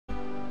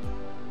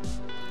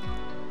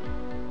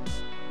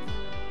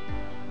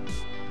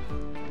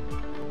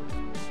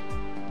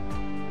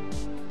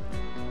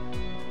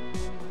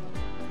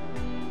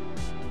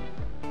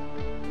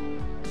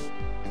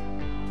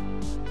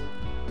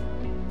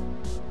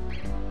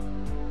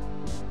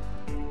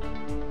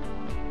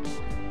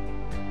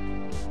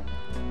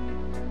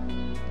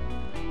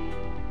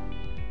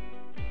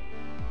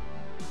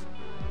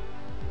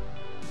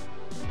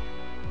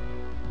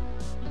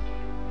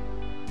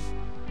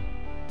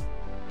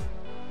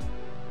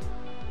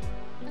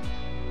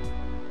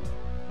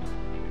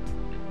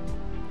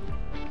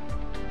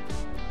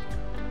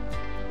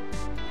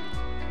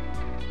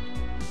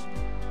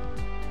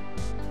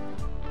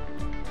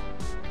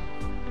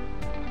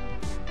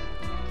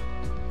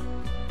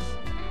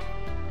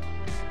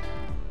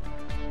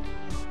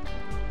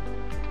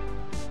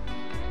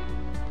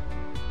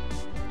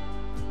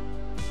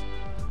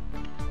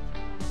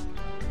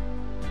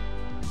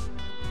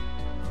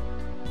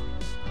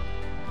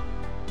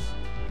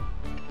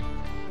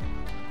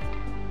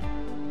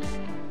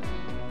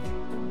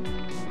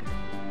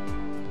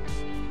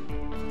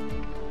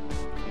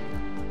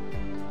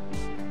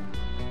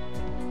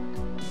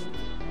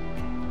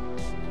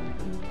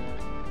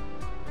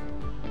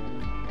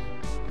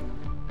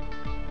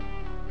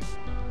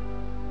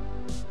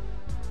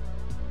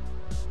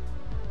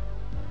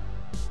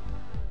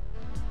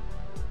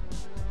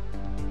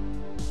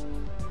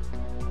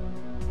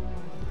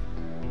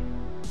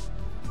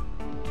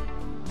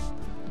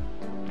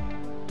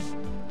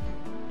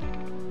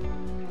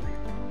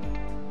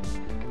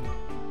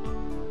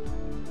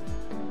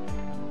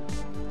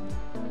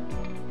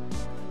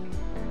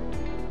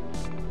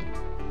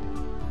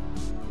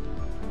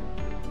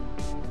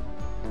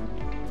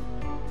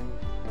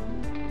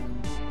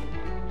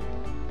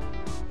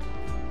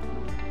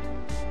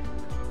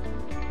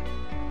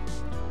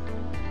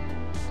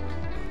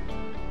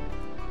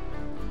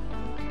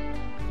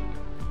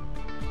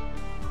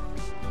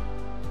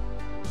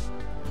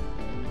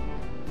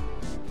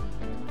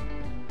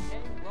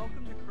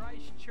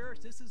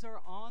This is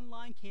our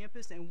online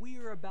campus, and we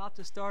are about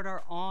to start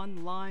our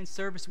online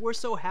service. We're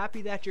so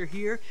happy that you're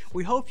here.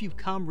 We hope you've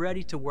come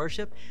ready to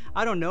worship.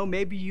 I don't know,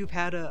 maybe you've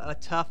had a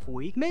tough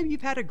week. Maybe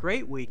you've had a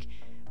great week.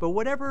 But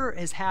whatever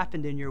has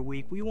happened in your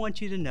week, we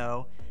want you to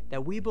know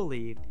that we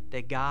believe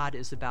that God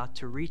is about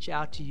to reach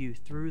out to you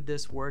through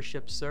this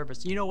worship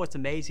service. You know what's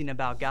amazing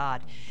about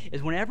God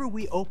is whenever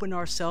we open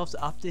ourselves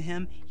up to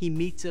Him, He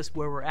meets us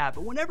where we're at.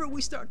 But whenever we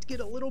start to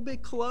get a little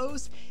bit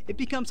close, it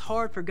becomes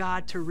hard for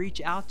God to reach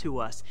out to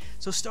us.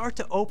 So start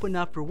to open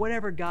up for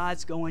whatever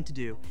God's going to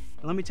do.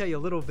 And let me tell you a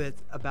little bit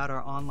about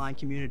our online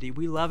community.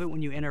 We love it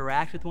when you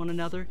interact with one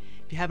another.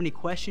 If you have any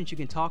questions, you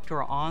can talk to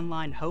our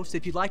online host.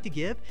 If you'd like to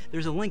give,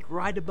 there's a link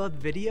right above the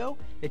video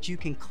that you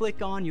can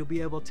click on. You'll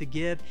be able to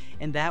give.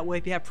 And that way,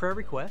 if you have prayer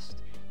requests,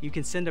 you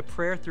can send a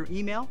prayer through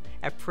email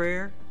at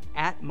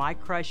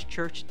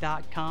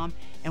prayer@mychristchurch.com.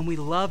 And we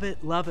love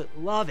it, love it,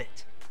 love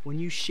it when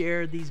you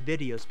share these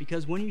videos,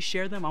 because when you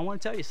share them, I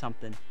want to tell you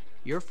something.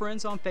 Your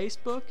friends on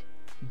Facebook,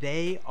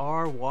 they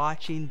are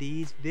watching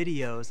these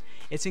videos.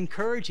 It's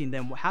encouraging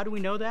them. How do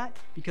we know that?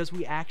 Because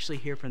we actually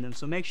hear from them.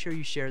 So make sure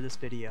you share this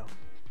video.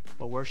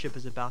 Well, worship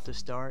is about to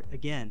start.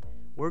 Again,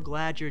 we're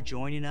glad you're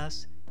joining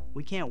us.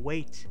 We can't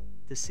wait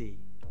to see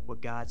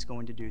what God's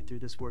going to do through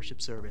this worship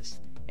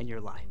service in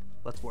your life.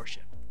 Let's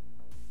worship.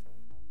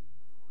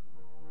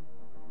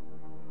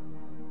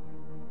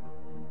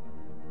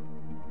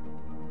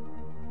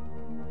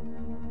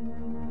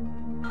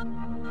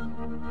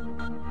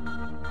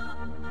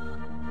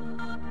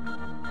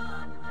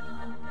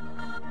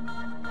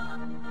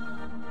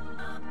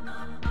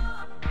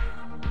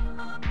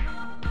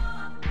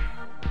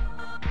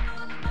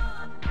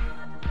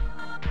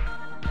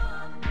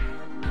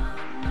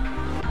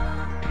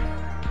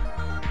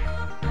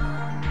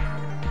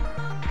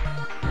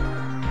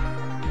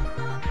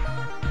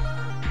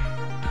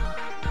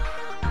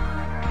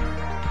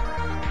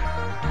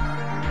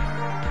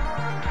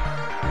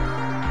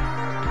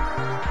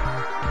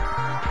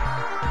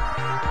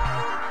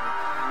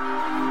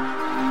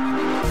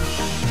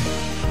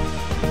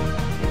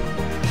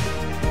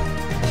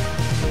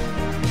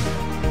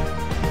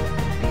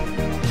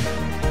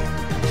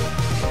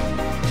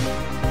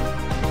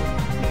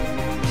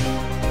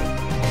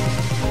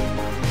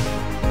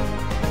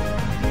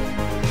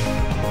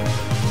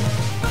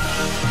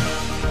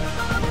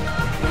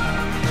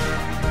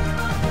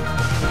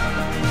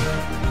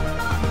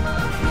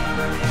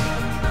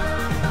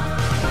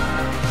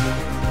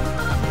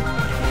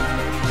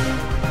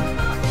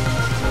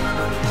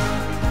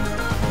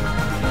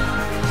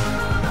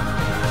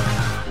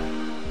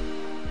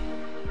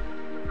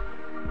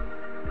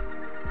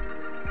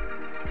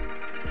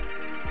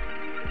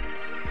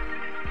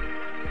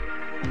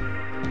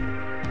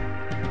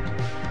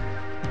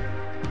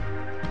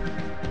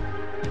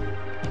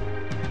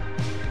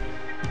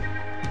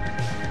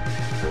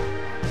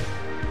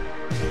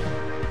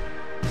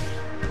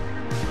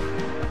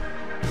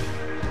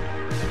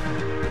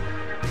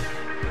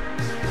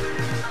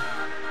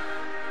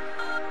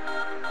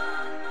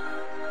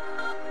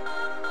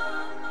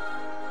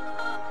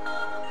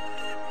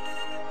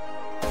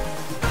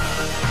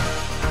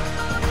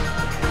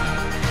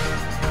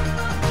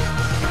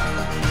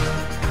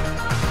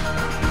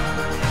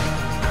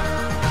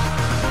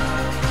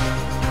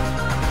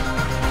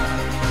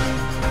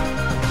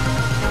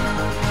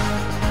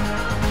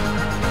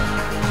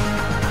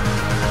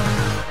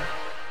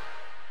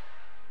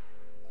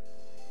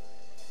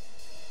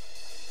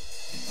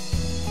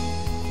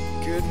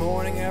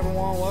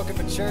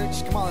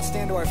 Church, come on, let's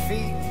stand to our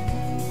feet.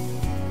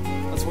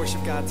 Let's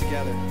worship God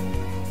together.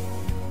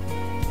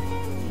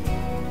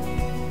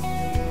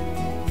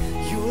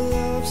 Your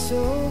love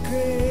so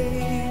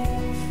great,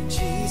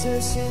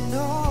 Jesus, in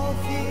all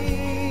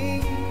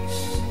things.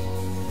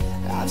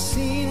 I've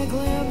seen a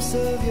glimpse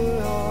of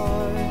your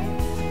heart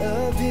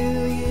a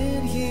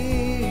billion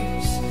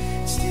years.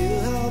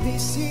 Still I'll be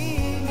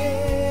singing.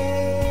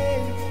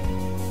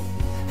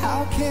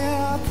 How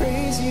can I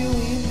praise you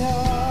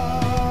enough?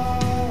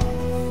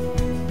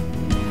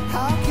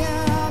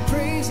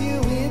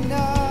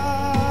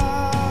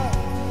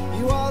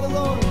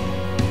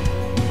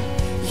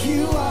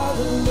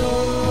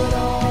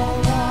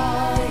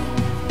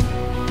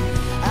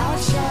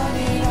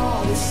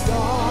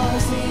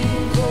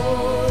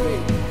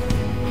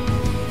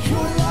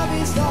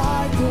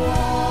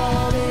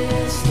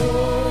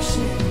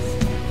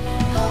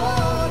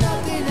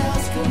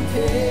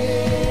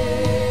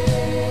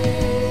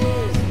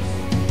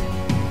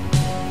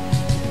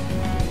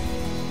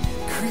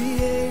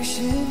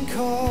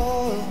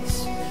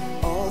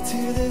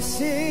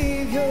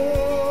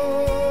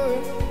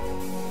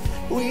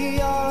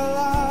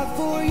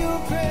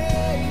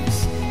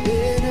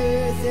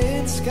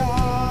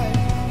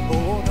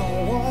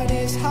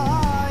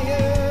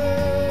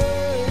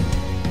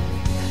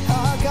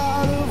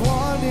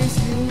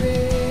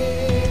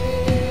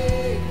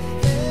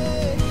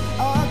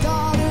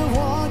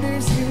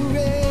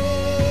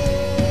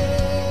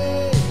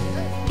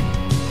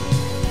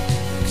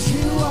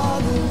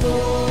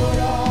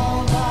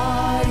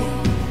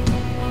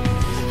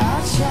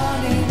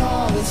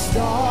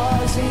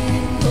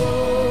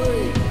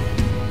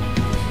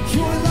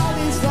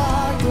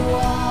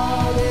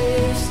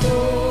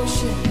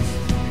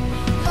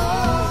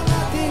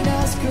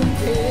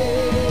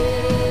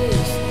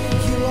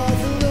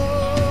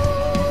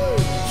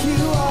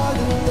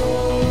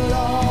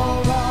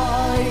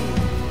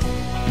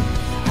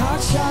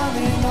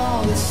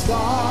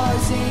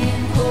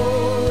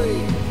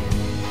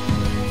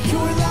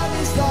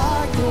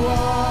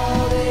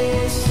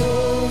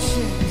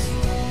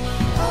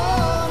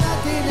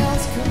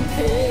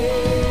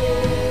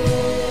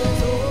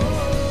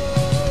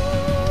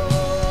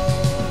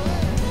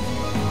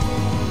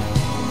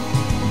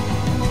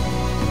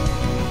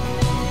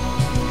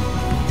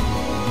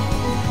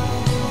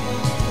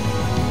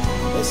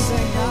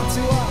 Not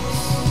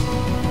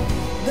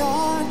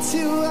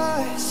to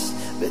us,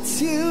 but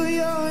to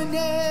your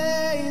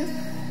name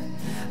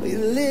we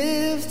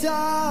lift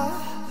up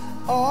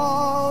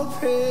all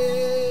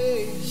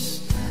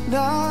praise.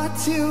 Not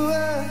to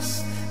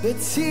us, but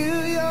to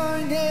your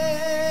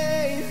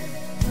name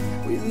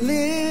we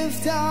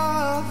lift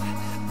up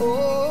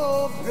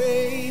all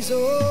praise.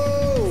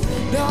 Oh,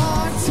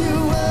 not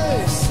to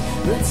us,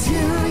 but to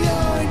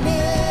your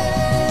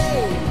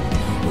name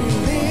we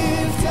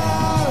lift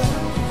up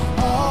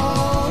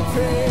all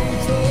praise.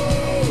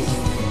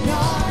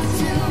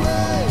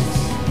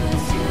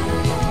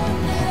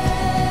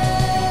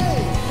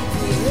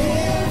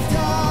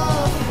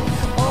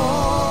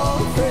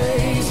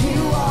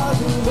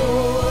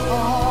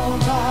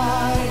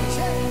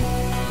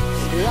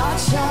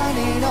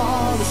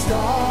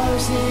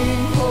 Stars in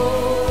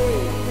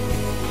glory,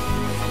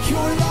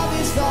 your love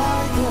is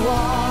like the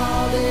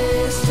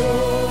wildest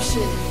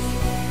ocean.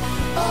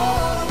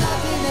 Oh,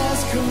 nothing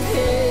else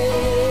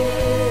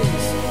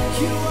compares.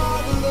 You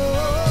are the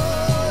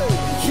Lord,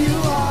 you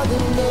are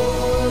the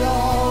Lord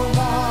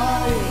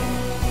Almighty.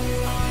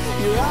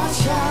 You're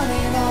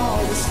outshining all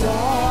the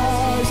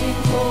stars in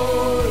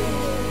glory.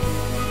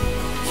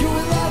 Your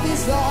love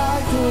is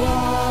like the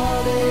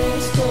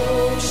wildest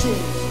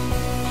ocean.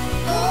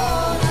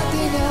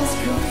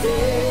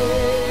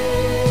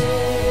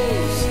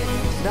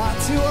 Not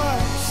to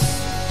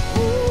us,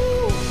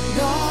 oh,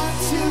 not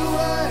to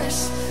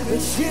us, but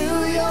to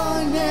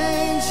your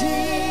name,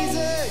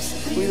 Jesus,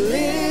 we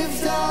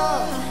lift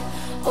up,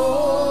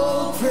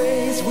 oh,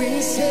 praise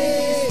we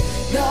say.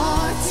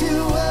 Not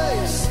to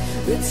us,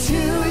 but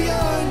to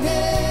your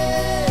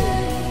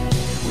name,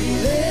 we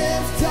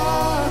lift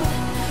up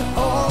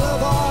all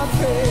of our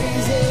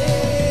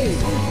praises.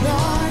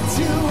 Not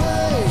to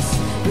us,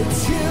 but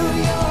to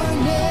your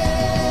name.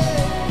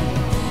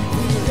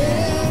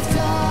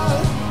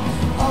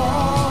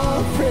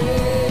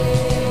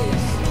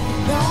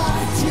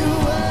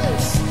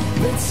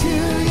 To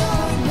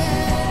your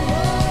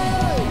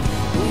name,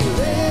 we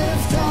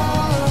lift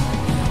up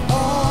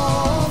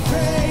all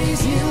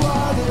praise. You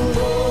are the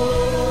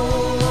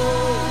Lord,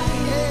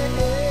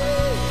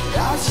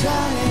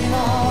 outshining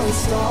all the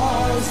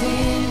stars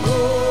in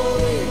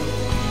glory.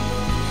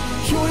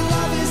 Your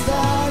love is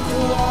like the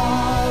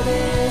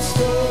wildest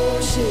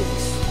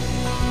oceans.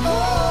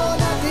 Oh,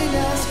 nothing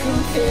else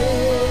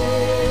compares.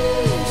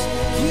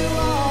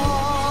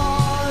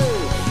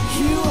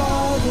 You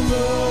are the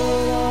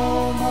Lord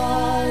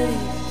Almighty.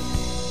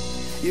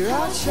 You're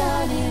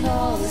outshining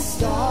all the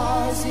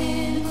stars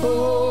in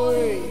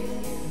glory.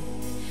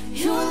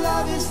 Your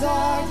love is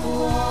like the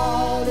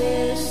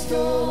wildest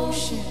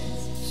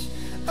oceans.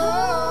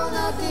 Oh,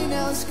 nothing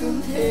else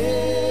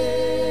compares.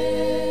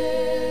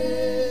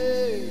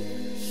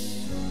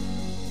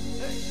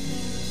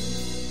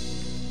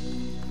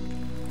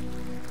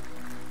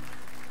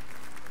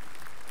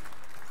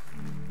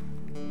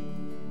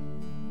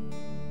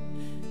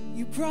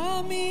 You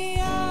brought me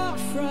out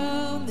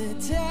from the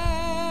depths.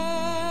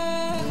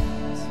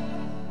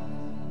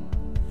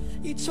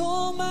 You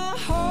told my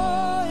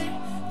heart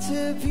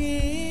to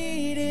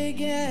beat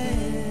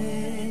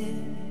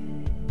again.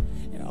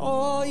 And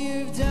all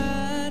you've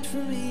done for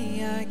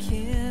me I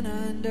can't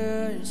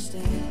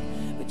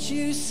understand. But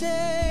you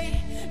say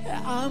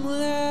that I'm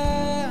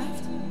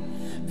left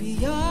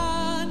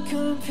beyond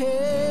compare.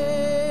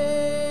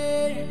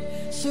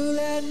 So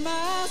let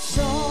my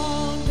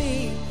song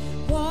be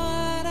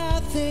one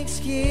of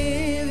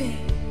thanksgiving.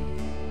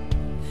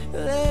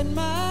 Let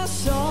my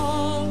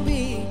song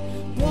be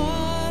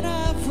one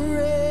of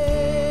praise.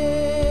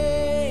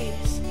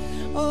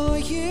 Oh,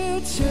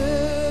 you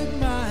took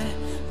my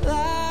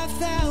life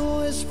that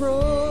was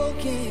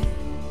broken.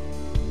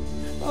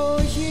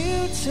 Oh,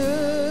 you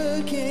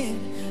took it,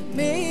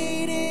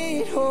 made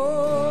it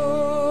whole.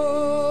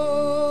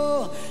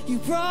 You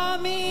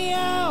brought me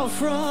out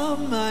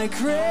from my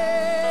grave.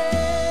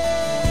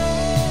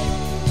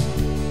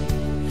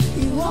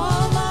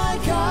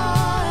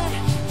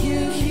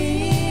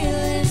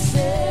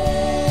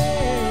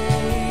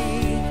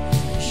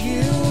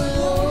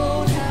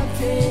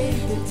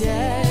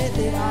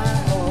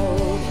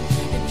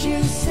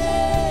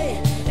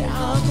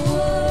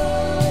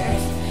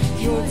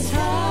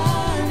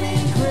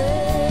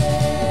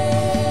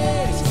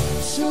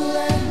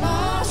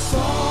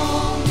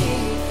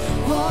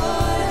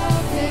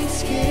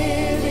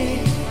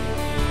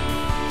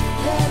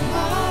 Let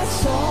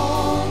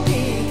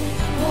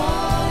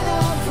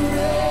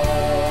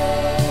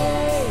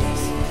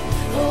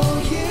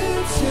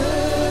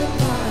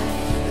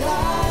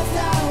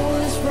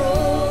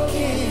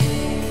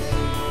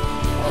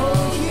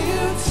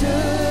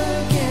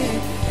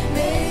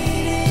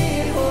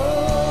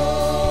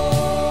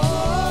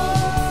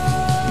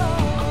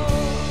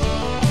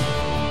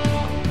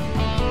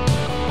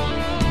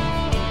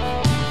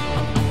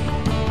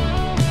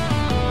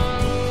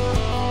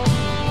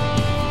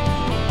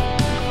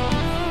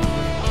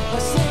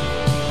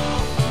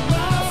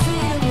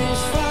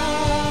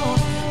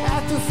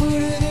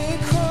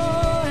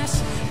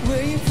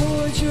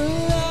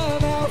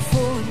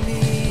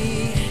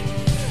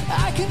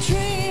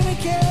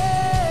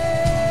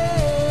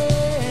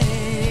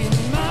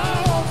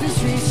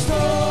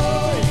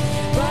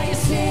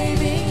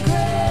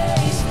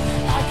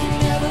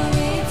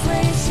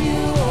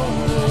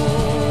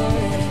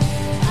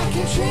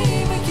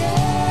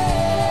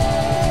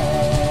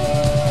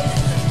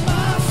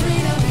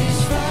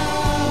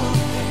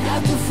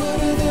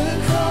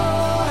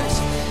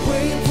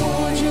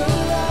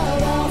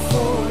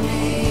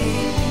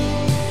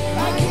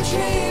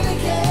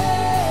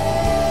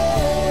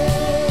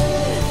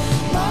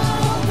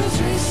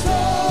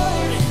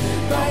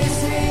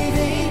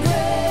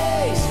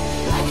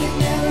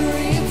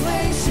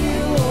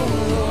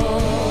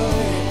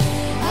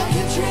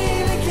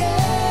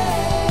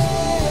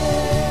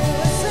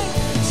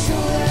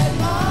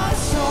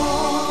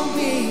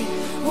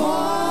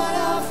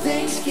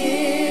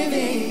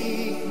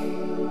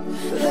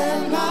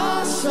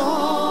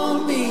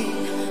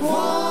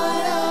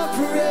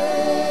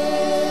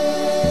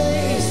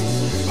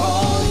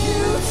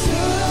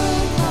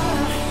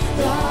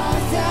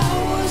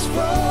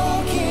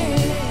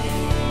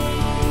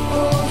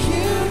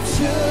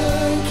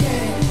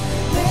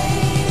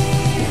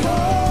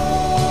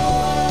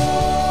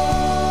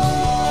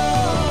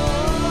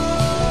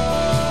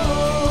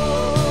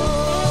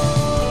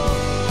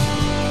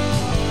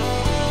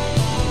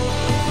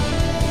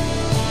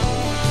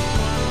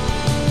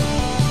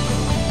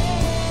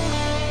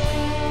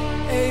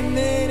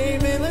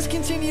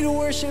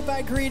worship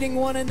by greeting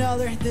one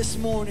another this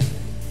morning.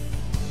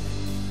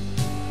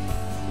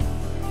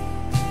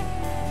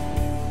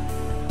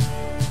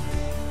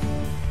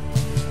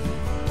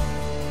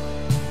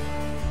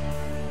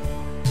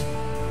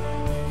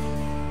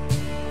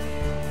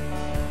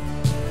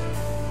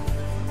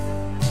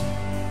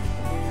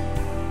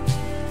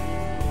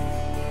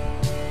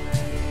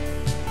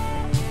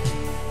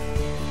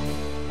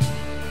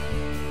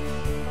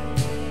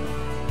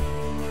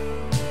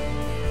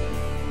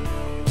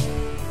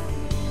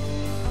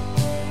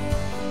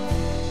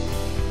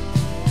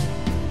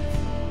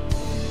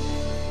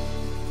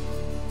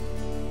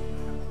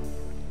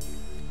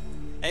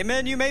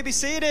 Amen. You may be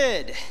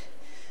seated.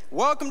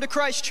 Welcome to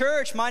Christ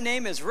Church. My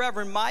name is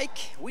Reverend Mike.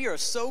 We are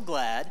so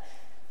glad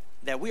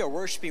that we are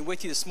worshiping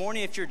with you this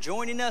morning. If you're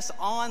joining us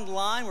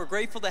online, we're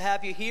grateful to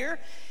have you here.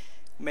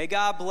 May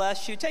God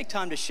bless you. Take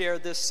time to share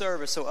this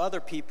service so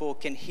other people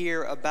can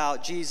hear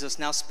about Jesus.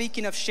 Now,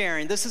 speaking of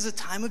sharing, this is a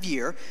time of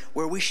year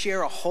where we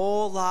share a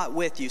whole lot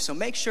with you. So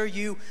make sure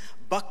you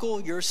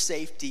buckle your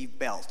safety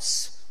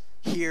belts.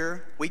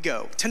 Here we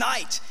go.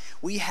 Tonight,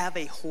 we have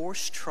a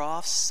Horse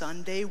Trough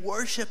Sunday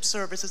worship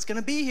service. It's going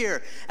to be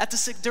here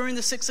during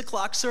the 6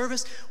 o'clock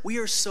service. We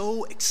are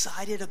so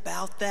excited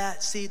about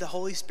that. See the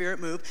Holy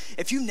Spirit move.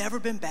 If you've never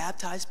been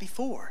baptized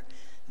before,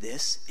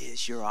 this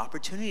is your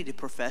opportunity to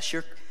profess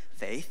your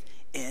faith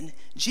in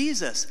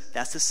Jesus.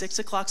 That's the 6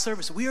 o'clock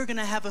service. We are going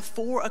to have a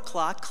 4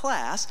 o'clock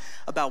class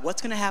about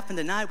what's going to happen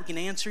tonight. We can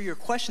answer your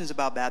questions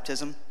about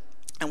baptism,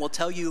 and we'll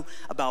tell you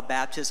about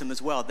baptism as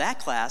well. That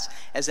class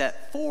is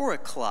at 4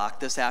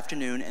 o'clock this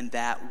afternoon, and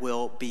that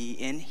will be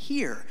in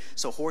here.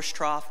 So Horse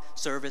Trough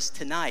service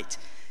tonight.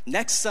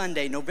 Next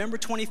Sunday, November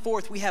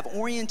 24th, we have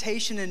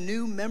orientation and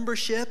new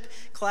membership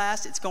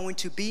class. It's going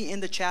to be in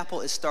the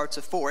chapel. It starts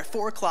at 4. At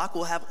 4 o'clock,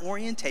 we'll have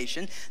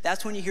orientation.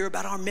 That's when you hear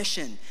about our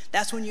mission.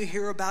 That's when you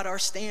hear about our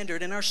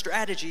standard and our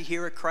strategy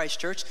here at Christ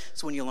Church.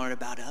 It's when you learn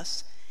about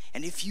us.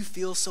 And if you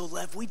feel so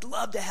led, we'd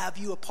love to have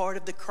you a part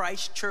of the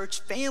Christ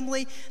Church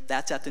family.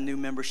 That's at the new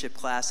membership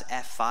class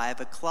at 5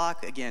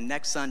 o'clock. Again,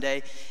 next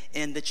Sunday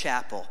in the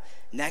chapel.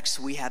 Next,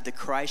 we have the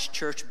Christ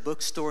Church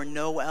bookstore.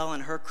 Noelle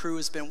and her crew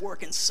has been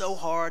working so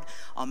hard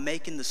on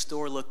making the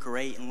store look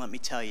great. And let me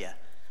tell you,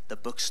 the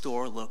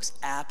bookstore looks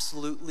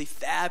absolutely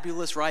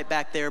fabulous right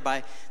back there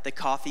by the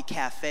Coffee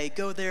Cafe.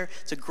 Go there.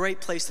 It's a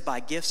great place to buy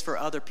gifts for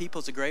other people.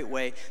 It's a great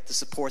way to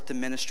support the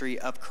ministry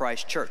of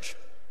Christ Church.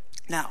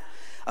 Now,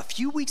 a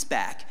few weeks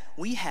back,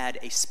 we had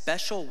a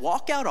special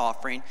walkout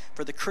offering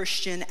for the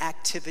Christian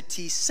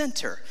Activity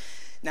Center.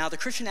 Now, the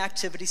Christian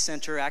Activity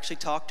Center actually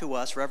talked to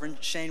us. Reverend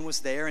Shane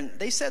was there, and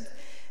they said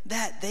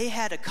that they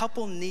had a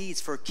couple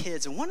needs for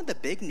kids. And one of the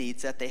big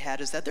needs that they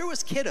had is that there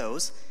was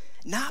kiddos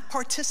not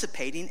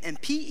participating in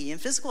PE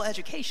and physical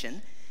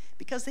education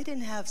because they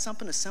didn't have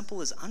something as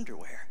simple as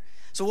underwear.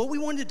 So what we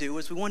wanted to do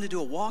is we wanted to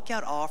do a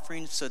walkout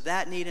offering so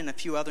that need and a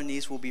few other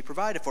needs will be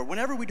provided for.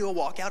 Whenever we do a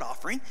walkout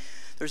offering,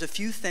 there's a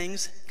few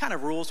things, kind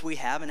of rules we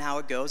have and how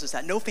it goes, is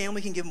that no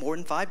family can give more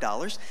than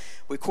 $5.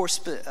 We, of course,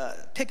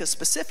 pick a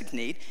specific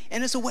need,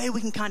 and it's a way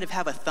we can kind of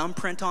have a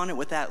thumbprint on it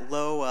with that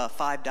low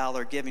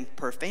 $5 giving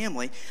per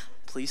family.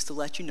 Pleased to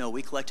let you know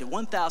we collected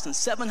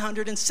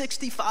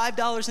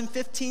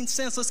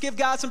 $1,765.15. Let's give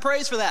God some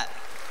praise for that.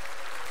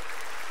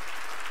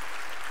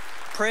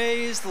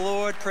 Praise the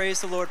Lord,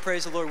 praise the Lord,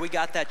 praise the Lord. We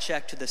got that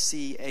check to the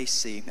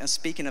CAC. And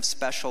speaking of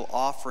special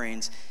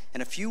offerings,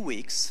 in a few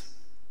weeks,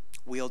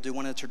 we'll do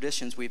one of the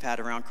traditions we've had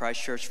around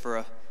Christ Church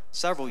for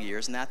several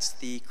years, and that's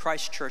the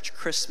Christ Church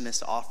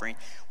Christmas offering.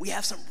 We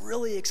have some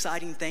really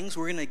exciting things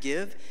we're going to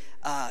give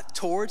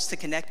towards to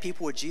connect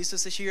people with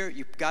Jesus this year.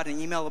 You got an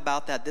email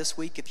about that this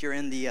week if you're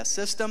in the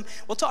system.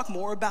 We'll talk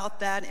more about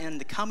that in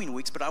the coming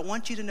weeks, but I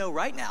want you to know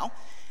right now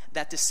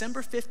that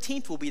December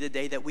 15th will be the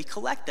day that we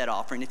collect that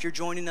offering. If you're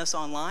joining us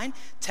online,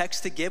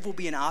 text to give will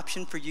be an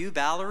option for you.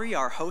 Valerie,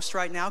 our host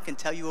right now, can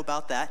tell you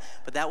about that,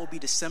 but that will be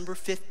December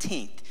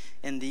 15th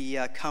in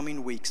the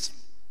coming weeks.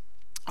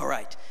 All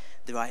right.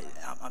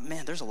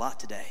 Man, there's a lot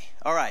today.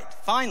 All right,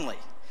 finally.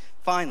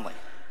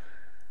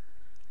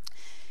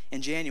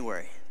 In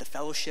January, the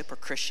Fellowship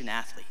of Christian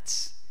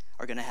Athletes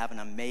are going to have an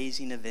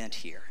amazing event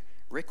here.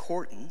 Rick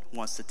Horton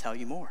wants to tell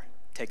you more.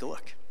 Take a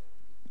look.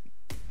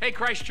 Hey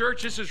Christ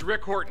Church, this is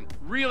Rick Horton.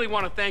 Really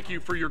want to thank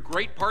you for your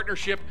great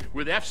partnership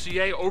with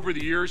FCA over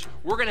the years.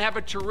 We're going to have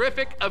a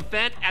terrific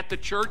event at the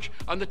church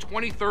on the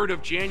 23rd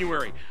of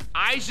January.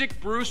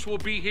 Isaac Bruce will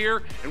be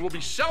here, and we'll be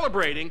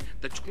celebrating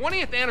the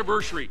 20th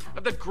anniversary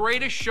of the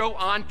greatest show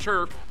on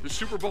turf, the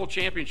Super Bowl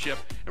Championship,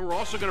 and we're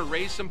also going to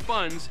raise some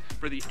funds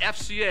for the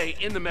FCA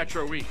in the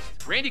Metro East.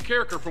 Randy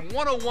Carricker from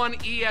 101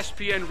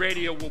 ESPN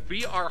Radio will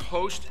be our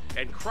host,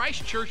 and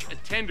Christ Church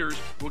attenders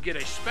will get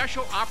a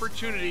special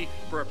opportunity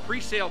for a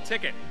pre-sale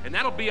ticket, and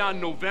that'll be on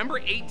November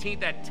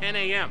 18th at 10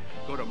 a.m.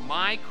 Go to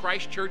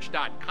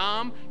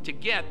mychristchurch.com to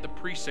get the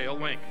pre-sale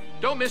link.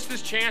 Don't miss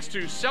this chance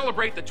to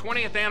celebrate the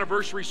 20th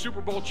anniversary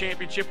Super Bowl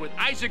championship with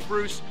Isaac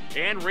Bruce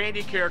and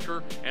Randy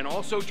Carricker, and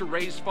also to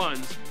raise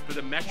funds for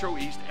the Metro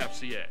East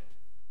FCA.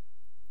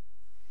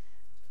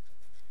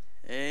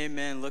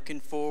 Amen. Looking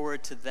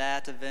forward to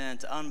that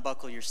event.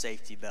 Unbuckle your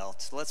safety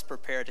belts. Let's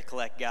prepare to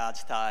collect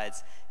God's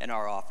tithes and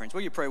our offerings. Will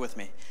you pray with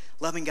me?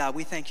 Loving God,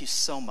 we thank you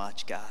so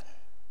much, God.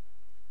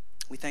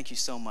 We thank you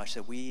so much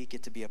that we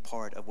get to be a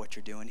part of what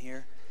you're doing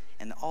here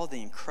and all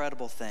the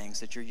incredible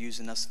things that you're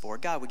using us for.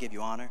 God, we give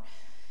you honor.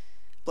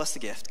 Bless the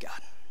gift, God.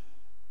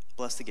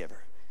 Bless the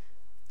giver,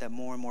 that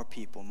more and more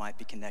people might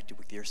be connected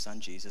with your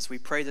son, Jesus. We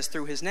pray this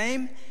through his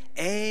name.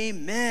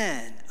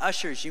 Amen.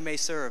 Ushers, you may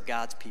serve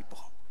God's people.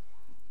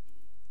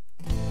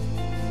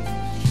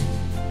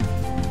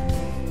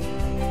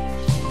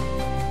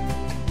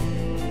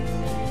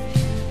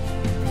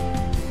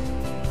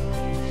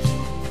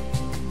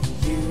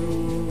 You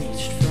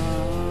reached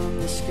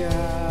from the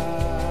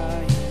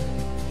sky,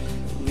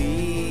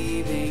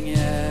 leaving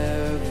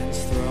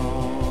heaven's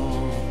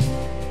throne.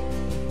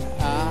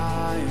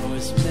 I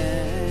was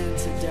meant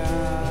to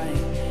die,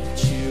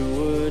 but you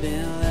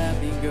wouldn't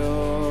let me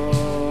go.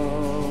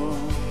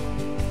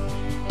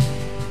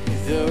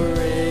 The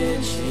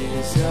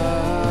riches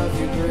of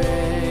your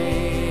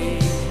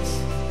grace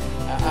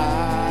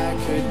I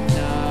could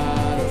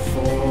not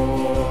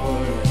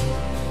afford.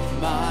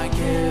 My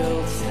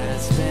guilt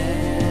has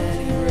been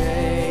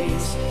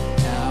erased.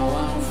 Now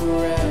I'm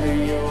forever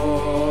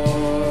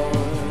yours.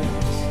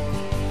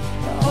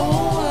 Oh,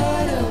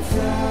 what a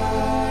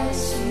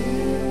price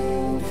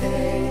you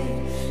paid,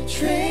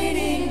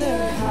 trading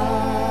the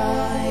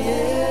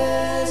highest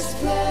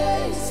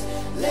place.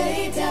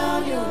 Lay down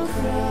your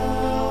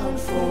crown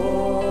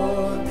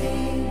for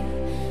me.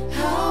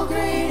 How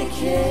great a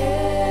king.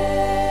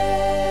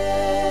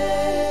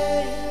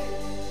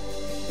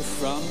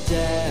 From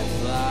death,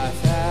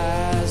 life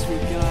has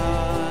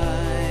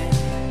begun.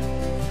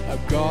 A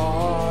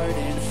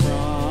garden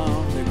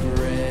from the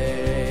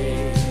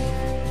grave,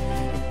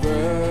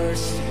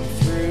 bursting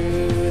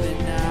through the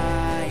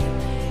night.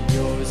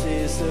 Yours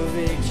is the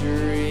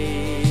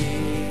victory.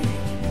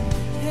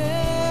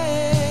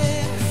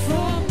 Yeah.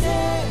 From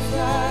death,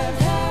 life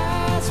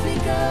has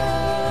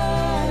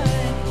begun.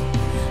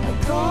 A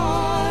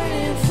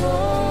garden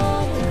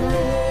from the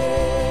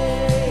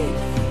grave,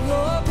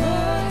 you're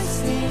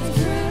bursting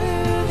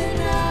through the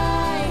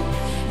night.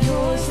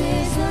 Yours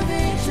is the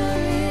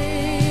victory.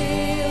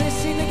 Let's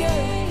sing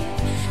together.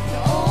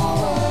 Oh,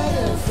 what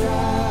a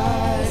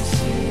price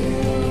you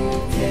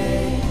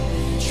paid,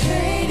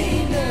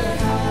 trading the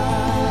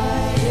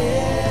highest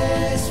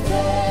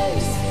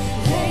place.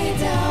 Lay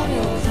down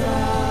your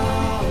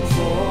crown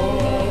for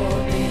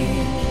me.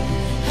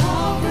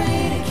 How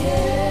great a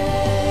king.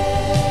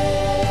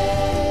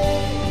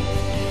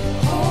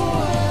 Oh,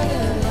 what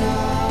a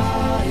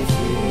life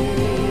you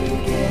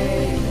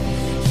gave.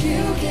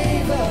 You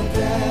gave up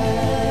everything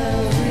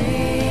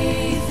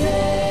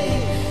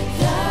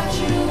that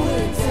you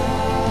would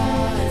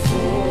die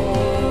for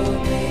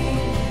me.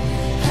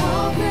 How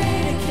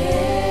great a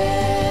king.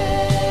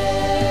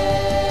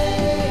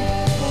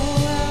 Oh,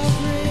 how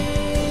great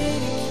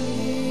a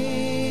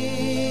king.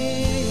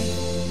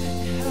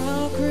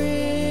 How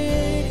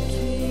great a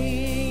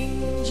king,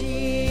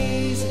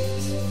 Jesus.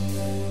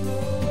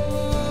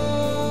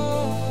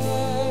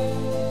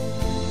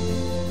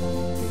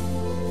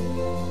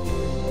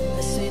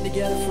 Let's sing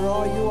together for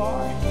all you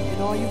are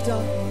and all you've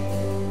done.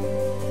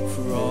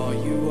 For all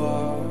you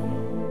are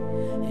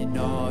and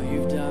all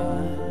you've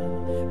done,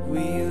 we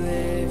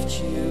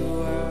lift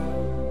you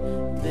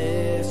up,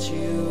 lift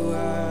you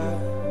up.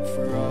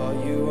 For all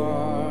you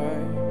are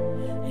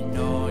and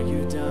all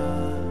you've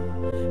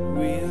done,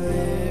 we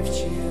lift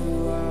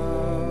you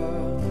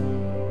up.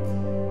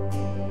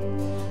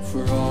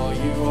 For all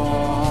you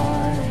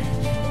are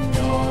and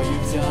all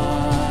you've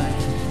done,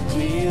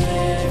 we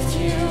lift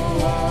you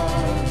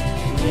up,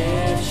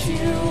 lift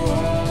you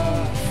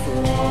up. For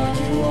all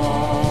you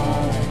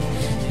are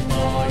and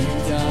all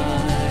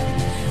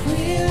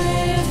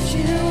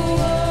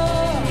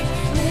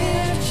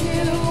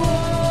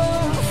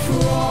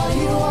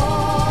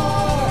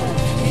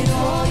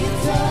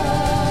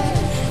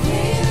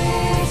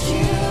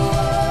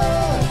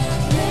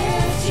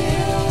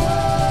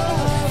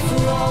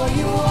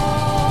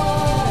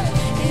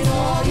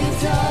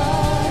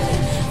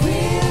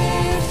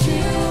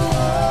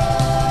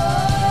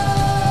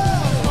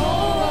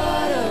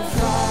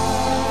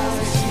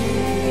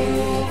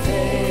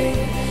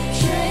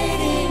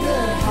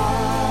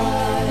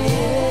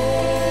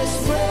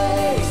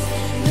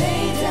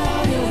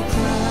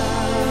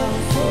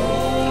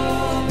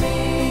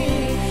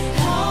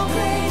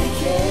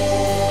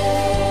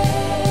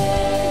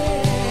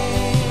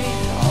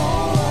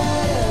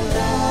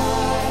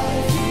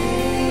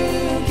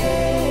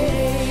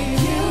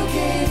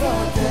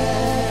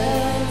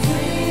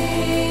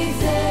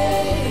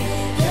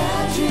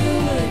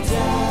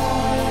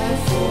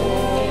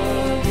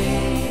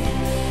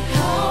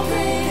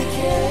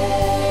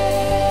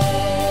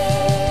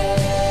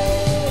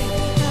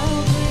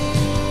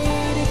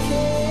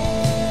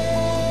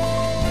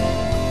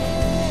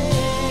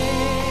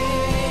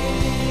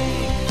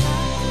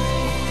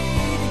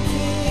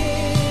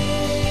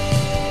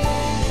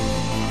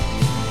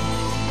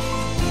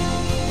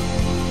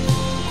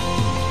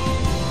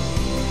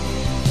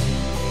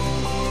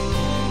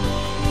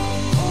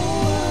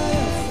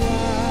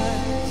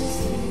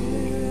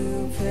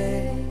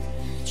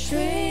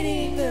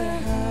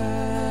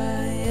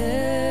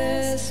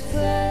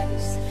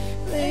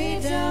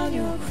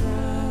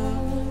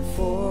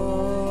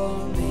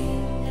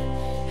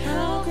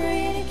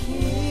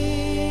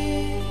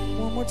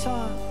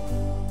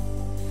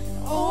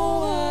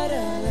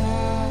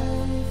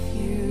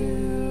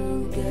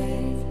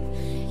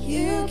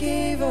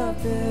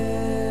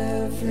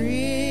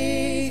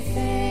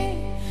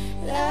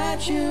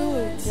you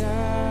would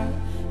die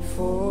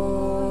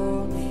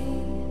for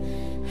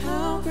me.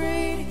 How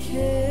great a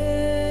King.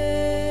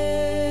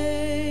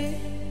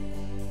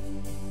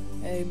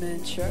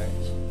 Amen, church.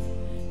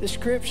 The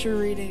scripture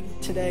reading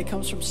today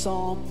comes from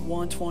Psalm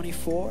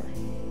 124.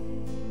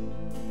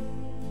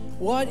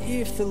 What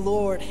if the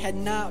Lord had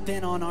not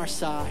been on our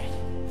side?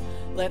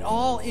 Let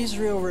all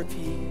Israel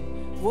repeat.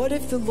 What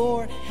if the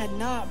Lord had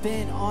not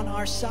been on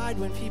our side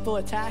when people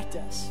attacked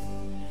us?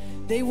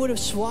 They would have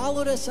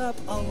swallowed us up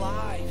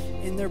alive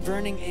in their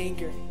burning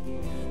anger.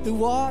 The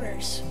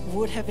waters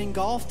would have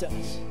engulfed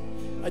us.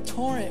 A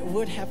torrent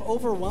would have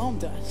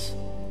overwhelmed us.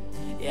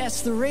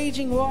 Yes, the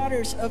raging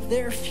waters of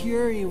their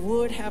fury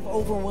would have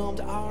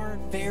overwhelmed our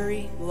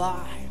very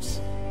lives.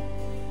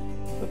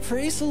 But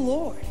praise the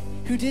Lord,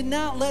 who did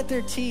not let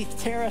their teeth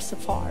tear us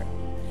apart.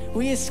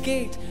 We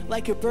escaped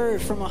like a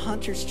bird from a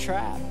hunter's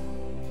trap.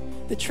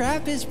 The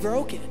trap is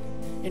broken,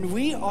 and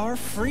we are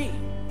free.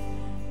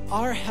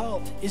 Our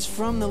help is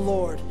from the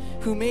Lord,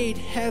 who made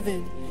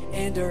heaven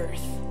and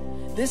earth.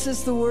 This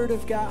is the word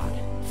of God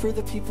for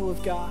the people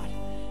of God.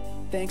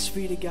 Thanks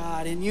be to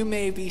God, and you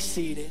may be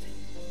seated.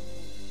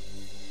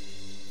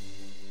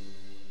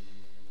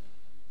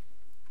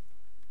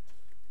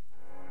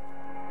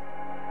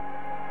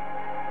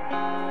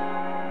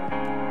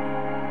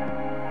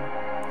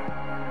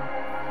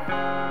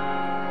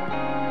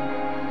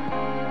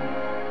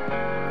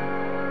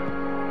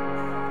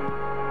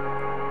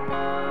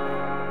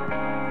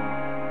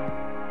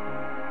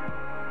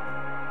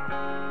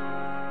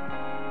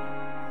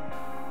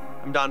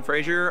 I'm Don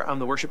Frazier. I'm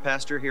the worship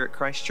pastor here at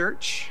Christ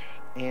Church.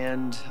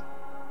 And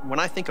when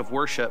I think of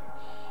worship,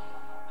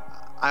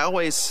 I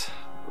always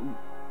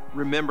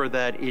remember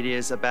that it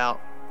is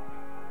about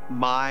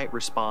my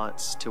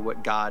response to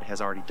what God has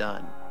already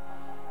done.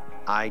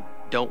 I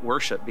don't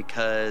worship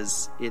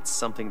because it's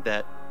something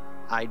that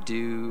I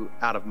do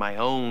out of my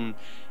own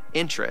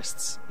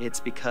interests. It's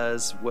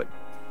because what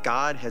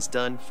God has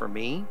done for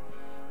me,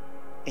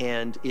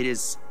 and it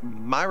is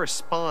my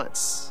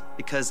response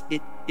because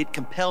it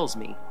compels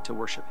me to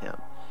worship Him.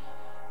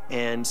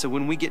 And so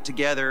when we get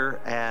together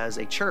as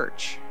a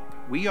church,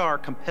 we are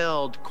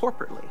compelled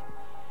corporately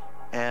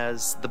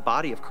as the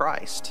body of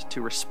Christ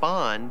to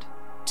respond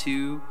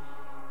to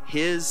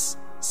His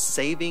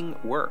saving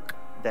work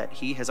that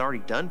He has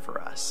already done for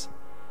us.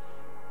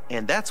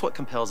 And that's what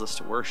compels us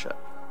to worship.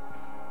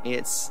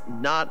 It's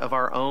not of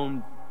our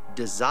own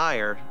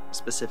desire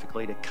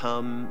specifically to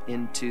come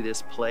into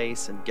this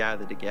place and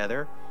gather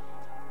together.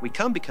 We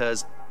come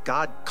because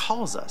God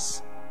calls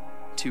us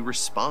to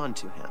respond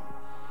to Him.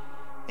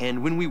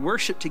 And when we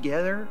worship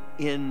together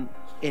in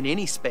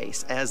any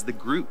space, as the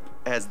group,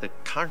 as the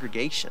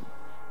congregation,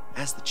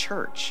 as the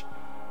church,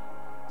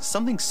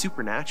 something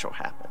supernatural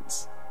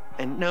happens.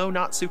 And no,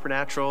 not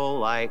supernatural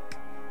like,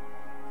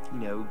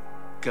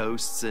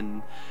 ghosts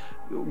and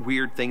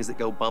weird things that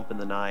go bump in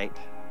the night.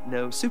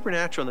 No,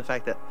 supernatural in the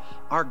fact that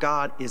our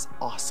God is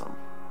awesome.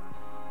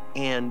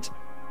 And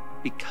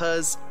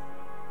because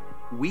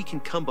we can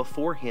come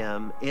before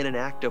Him in an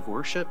act of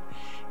worship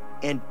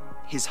and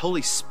His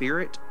Holy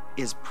Spirit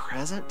is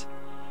present,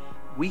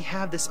 we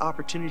have this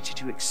opportunity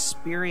to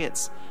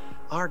experience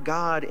our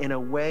God in a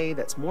way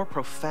that's more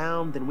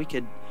profound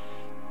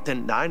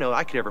than I know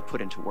I could ever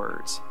put into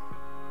words.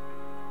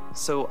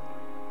 So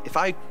if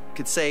I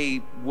could say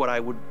what I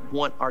would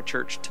want our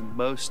church to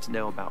most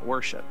know about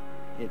worship,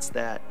 it's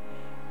that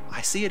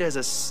I see it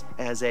as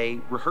a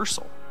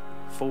rehearsal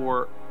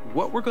for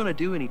what we're going to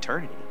do in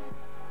eternity.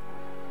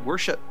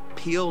 Worship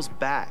peels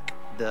back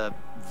the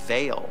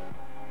veil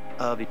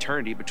of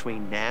eternity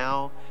between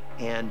now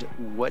and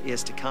what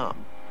is to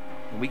come.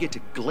 And we get to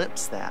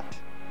glimpse that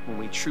when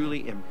we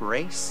truly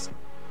embrace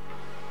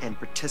and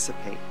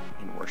participate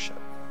in worship.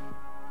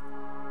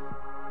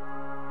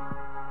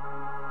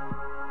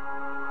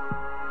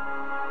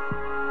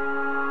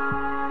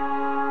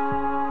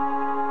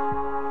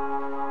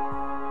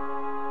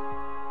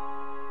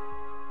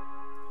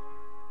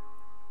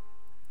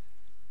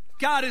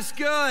 God is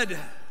good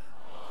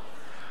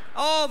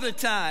all the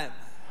time.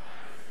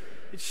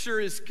 It sure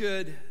is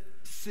good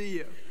to see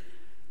you.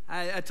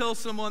 I told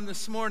someone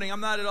this morning, I'm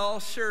not at all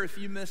sure if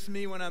you miss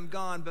me when I'm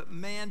gone, but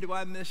man, do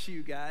I miss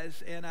you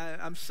guys, and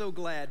I'm so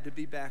glad to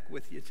be back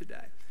with you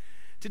today.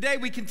 Today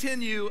we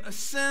continue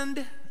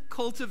Ascend,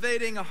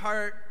 Cultivating a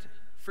Heart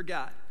for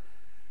God.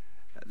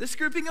 This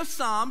grouping of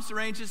Psalms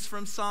ranges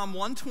from Psalm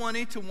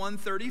 120 to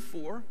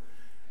 134,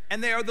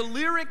 and they are the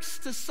lyrics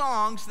to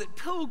songs that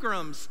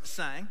pilgrims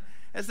sang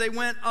as they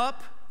went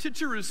up to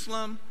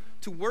Jerusalem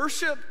to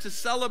worship, to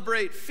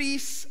celebrate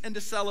feasts, and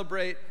to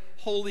celebrate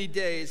holy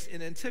days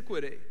in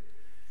antiquity.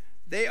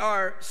 They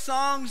are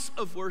songs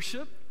of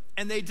worship,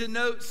 and they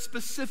denote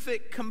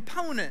specific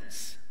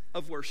components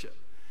of worship.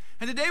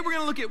 And today we're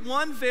going to look at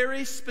one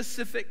very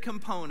specific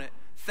component: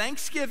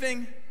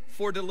 thanksgiving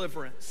for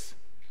deliverance.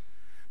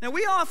 Now,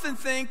 we often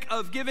think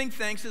of giving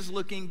thanks as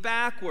looking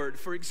backward.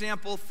 For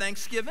example,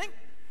 Thanksgiving,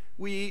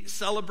 we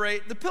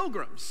celebrate the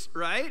pilgrims,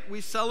 right? We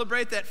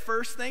celebrate that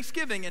first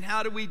Thanksgiving. And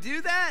how do we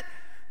do that?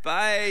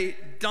 by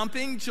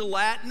dumping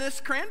gelatinous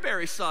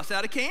cranberry sauce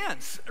out of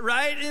cans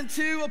right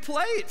into a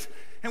plate.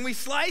 And we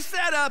slice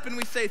that up and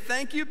we say,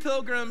 thank you,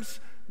 pilgrims,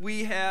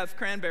 we have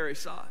cranberry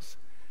sauce.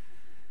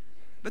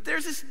 But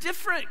there's this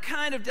different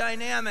kind of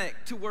dynamic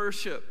to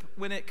worship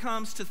when it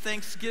comes to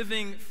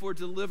thanksgiving for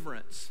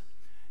deliverance.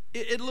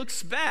 It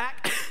looks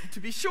back, to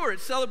be sure, it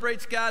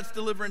celebrates God's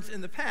deliverance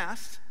in the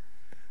past,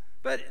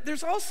 but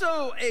there's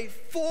also a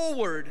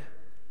forward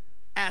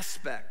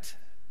aspect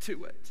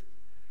to it.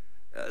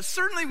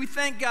 Certainly we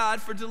thank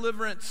God for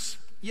deliverance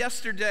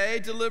yesterday,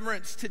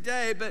 deliverance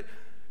today, but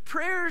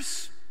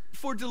prayers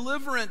for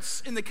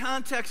deliverance in the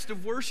context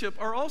of worship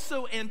are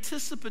also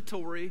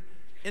anticipatory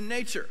in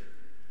nature.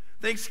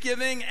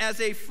 Thanksgiving as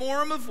a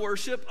form of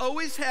worship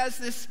always has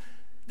this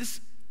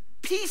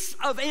piece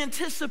of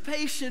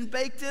anticipation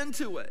baked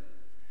into it.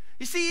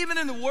 You see, even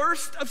in the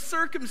worst of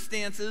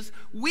circumstances,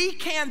 we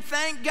can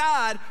thank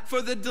God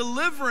for the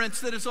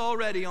deliverance that is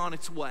already on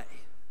its way.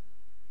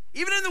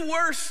 Even in the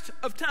worst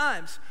of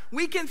times,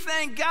 we can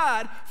thank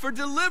God for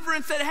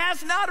deliverance that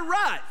has not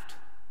arrived,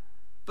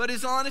 but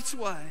is on its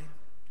way.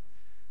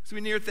 As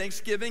we near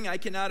Thanksgiving, I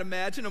cannot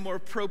imagine a more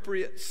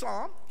appropriate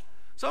psalm.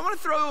 So I want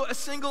to throw a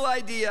single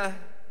idea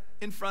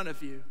in front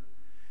of you.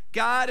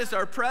 God is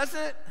our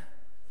past,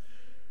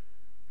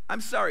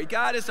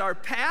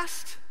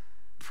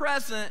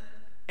 present,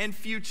 and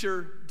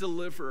future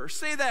deliverer.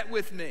 Say that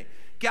with me.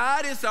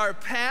 God is our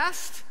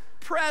past,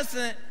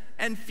 present,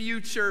 and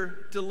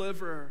future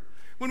deliverer.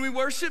 When we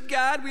worship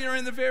God, we are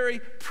in the very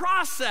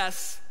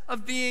process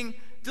of being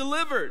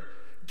delivered.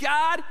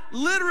 God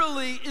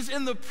literally is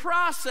in the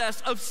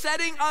process of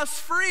setting us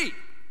free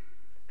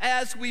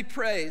as we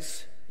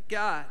praise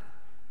God.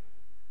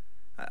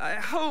 I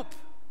hope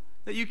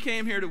that you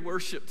came here to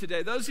worship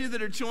today. Those of you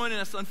that are joining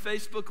us on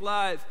Facebook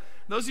Live,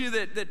 those of you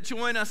that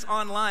join us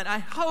online, I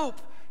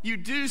hope you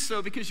do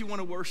so because you want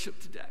to worship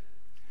today.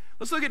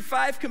 Let's look at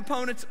 5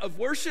 components of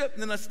worship,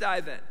 and then let's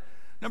dive in.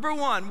 Number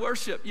 1,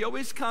 worship. You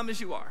always come as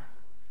you are.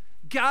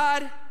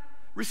 God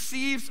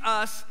receives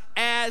us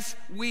as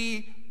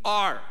we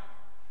are.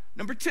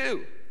 Number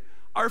 2,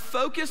 our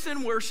focus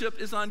in worship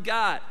is on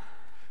God.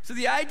 So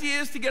the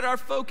idea is to get our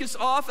focus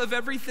off of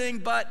everything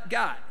but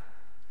God.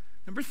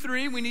 Number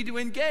 3, we need to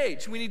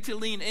engage. We need to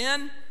lean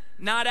in,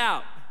 not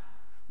out.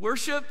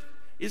 Worship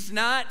is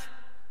not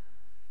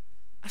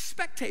a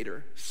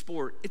spectator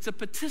sport. It's a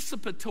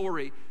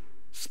participatory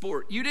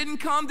sport. You didn't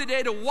come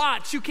today to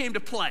watch, you came to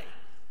play.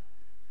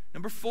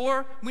 Number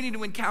 4, we need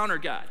to encounter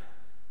God.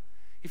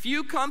 If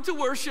you come to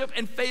worship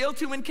and fail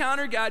to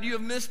encounter God, you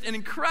have missed an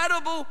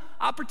incredible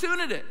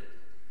opportunity.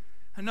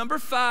 And number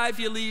 5,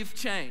 you leave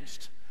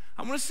changed.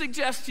 I want to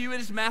suggest to you it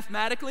is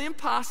mathematically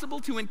impossible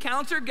to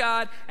encounter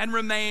God and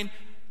remain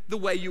the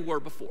way you were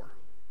before.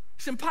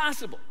 It's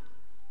impossible.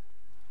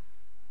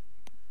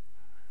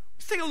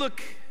 Let's take a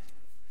look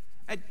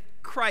at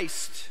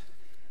Christ,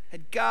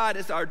 at God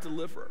as our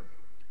deliverer.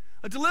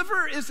 A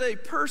deliverer is a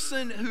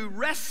person who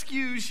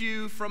rescues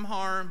you from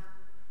harm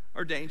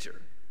or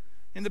danger.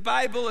 In the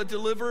Bible, a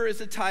deliverer is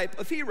a type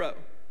of hero.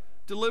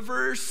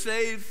 Deliverers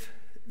save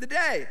the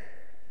day.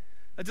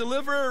 A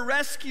deliverer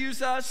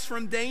rescues us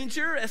from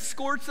danger,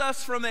 escorts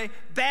us from a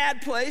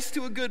bad place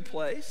to a good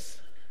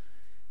place.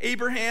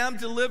 Abraham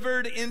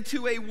delivered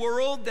into a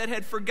world that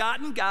had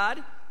forgotten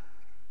God,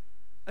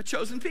 a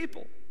chosen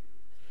people.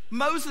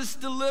 Moses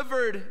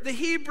delivered the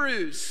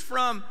Hebrews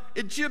from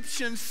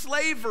Egyptian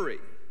slavery.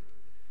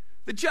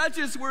 The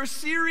judges were a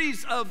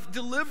series of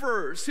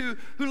deliverers who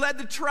led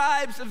the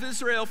tribes of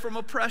Israel from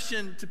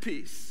oppression to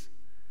peace.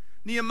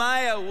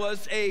 Nehemiah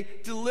was a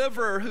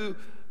deliverer who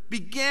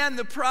began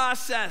the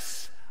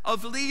process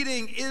of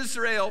leading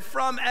Israel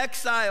from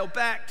exile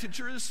back to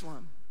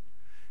Jerusalem.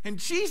 And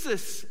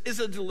Jesus is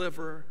a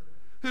deliverer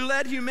who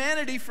led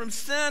humanity from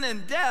sin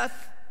and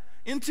death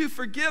into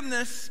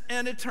forgiveness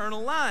and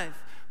eternal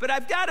life. But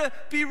I've got to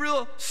be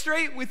real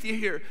straight with you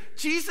here.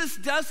 Jesus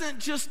doesn't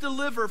just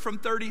deliver from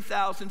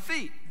 30,000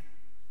 feet.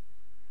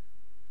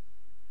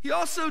 He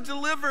also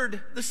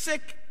delivered the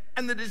sick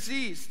and the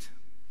diseased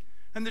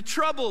and the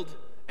troubled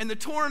and the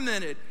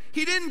tormented.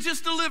 He didn't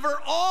just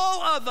deliver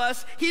all of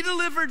us, he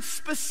delivered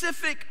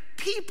specific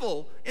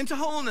people into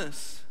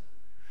wholeness.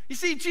 You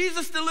see,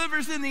 Jesus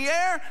delivers in the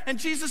air and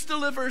Jesus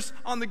delivers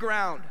on the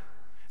ground.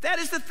 That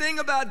is the thing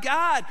about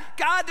God.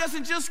 God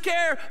doesn't just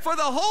care for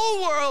the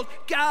whole world,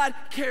 God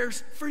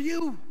cares for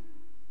you.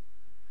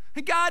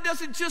 And God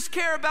doesn't just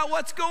care about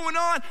what's going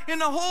on in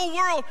the whole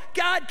world,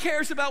 God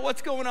cares about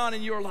what's going on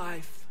in your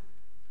life.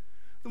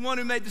 The one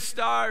who made the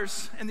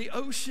stars and the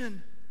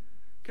ocean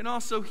can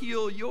also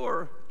heal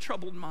your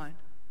troubled mind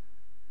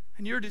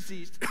and your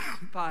diseased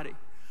body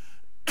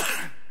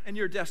and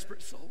your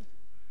desperate soul.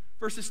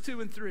 Verses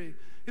 2 and 3.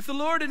 If the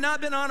Lord had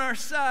not been on our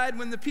side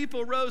when the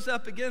people rose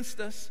up against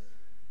us,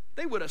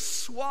 they would have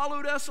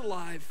swallowed us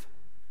alive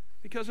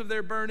because of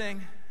their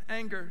burning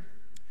anger.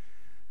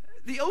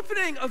 The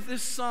opening of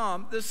this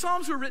psalm, the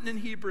psalms were written in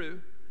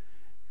Hebrew.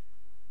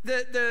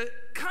 The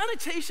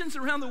connotations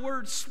around the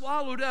word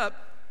swallowed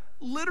up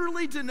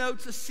literally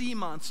denotes a sea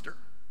monster.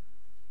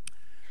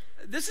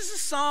 This is a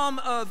psalm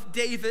of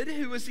David,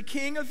 who was the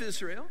king of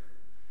Israel.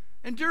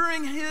 And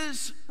during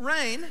his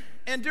reign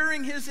and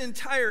during his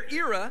entire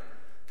era,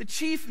 the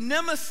chief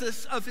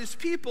nemesis of his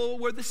people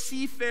were the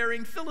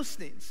seafaring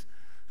Philistines,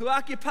 who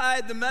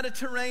occupied the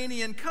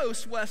Mediterranean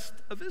coast west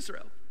of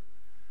Israel.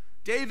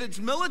 David's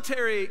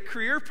military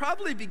career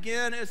probably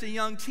began as a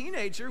young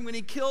teenager when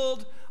he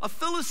killed a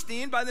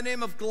Philistine by the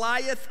name of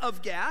Goliath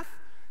of Gath.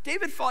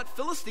 David fought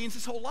Philistines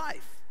his whole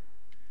life.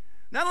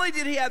 Not only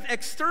did he have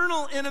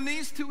external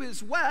enemies to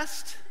his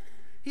west,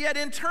 he had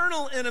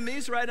internal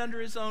enemies right under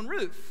his own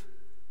roof.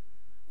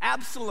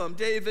 Absalom,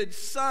 David's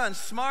son,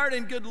 smart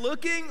and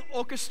good-looking,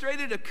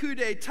 orchestrated a coup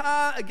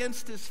d'etat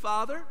against his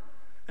father,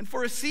 and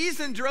for a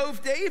season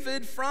drove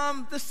David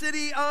from the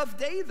city of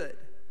David.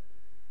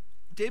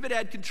 David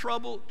had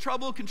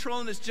trouble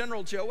controlling his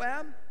general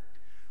Joab.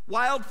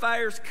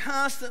 Wildfires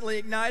constantly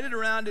ignited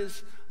around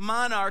his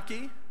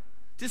monarchy.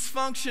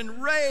 Dysfunction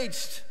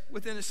raged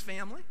within his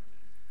family.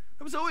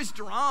 There was always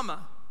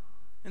drama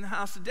in the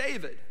house of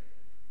David.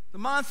 The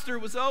monster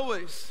was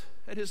always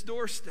at his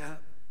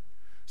doorstep.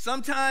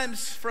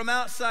 Sometimes from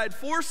outside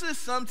forces,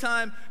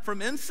 sometimes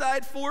from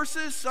inside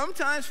forces,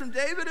 sometimes from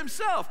David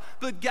himself.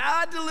 But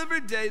God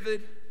delivered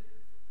David,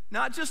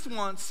 not just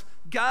once,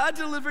 God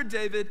delivered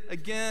David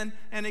again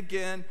and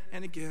again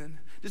and again.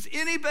 Does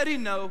anybody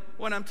know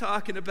what I'm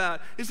talking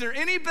about? Is there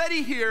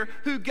anybody here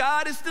who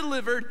God has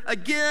delivered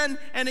again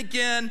and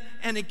again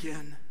and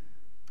again?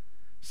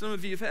 Some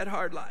of you have had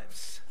hard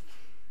lives.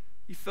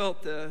 You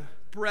felt the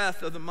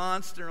breath of the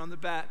monster on the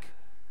back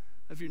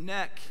of your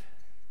neck.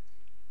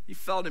 You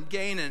felt him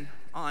gaining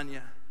on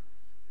you.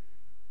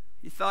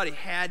 You thought he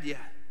had you.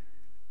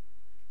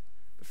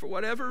 But for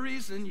whatever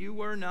reason, you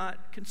were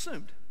not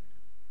consumed.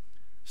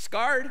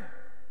 Scarred,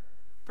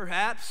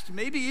 perhaps,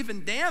 maybe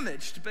even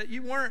damaged, but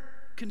you weren't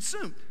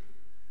consumed.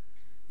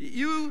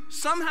 You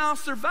somehow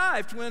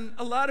survived when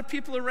a lot of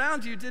people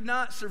around you did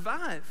not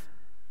survive.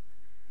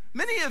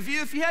 Many of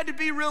you, if you had to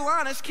be real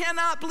honest,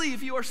 cannot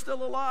believe you are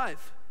still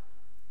alive.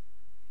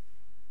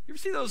 You ever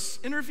see those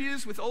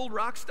interviews with old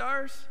rock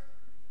stars?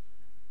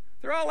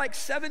 They're all like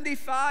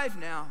 75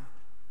 now.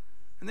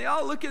 And they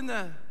all look in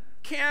the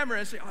camera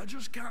and say, I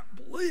just can't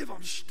believe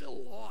I'm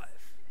still alive.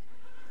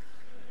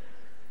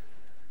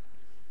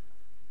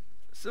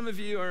 Some of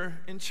you are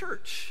in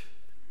church.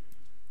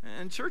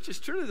 And church is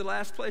truly the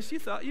last place you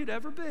thought you'd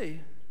ever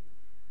be.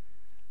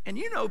 And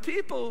you know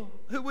people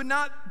who would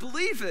not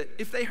believe it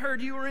if they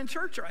heard you were in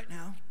church right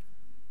now.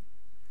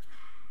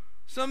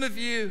 Some of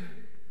you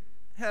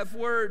have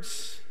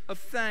words of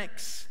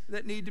thanks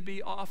that need to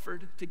be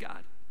offered to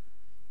God.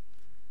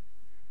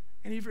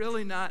 And you've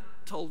really not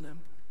told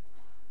him.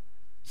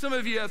 Some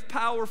of you have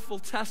powerful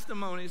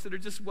testimonies that are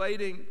just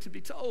waiting to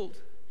be told.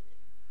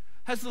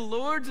 Has the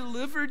Lord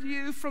delivered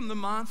you from the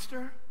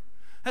monster?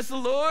 Has the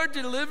Lord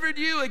delivered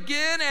you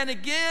again and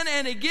again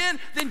and again?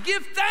 Then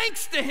give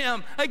thanks to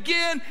him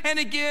again and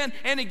again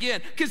and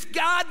again. Because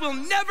God will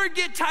never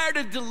get tired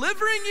of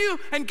delivering you,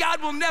 and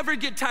God will never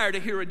get tired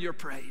of hearing your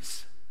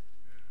praise.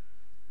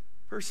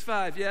 Verse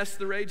 5, yes,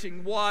 the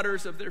raging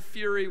waters of their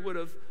fury would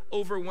have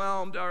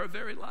overwhelmed our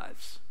very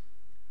lives.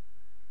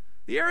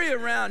 The area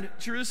around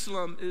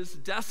Jerusalem is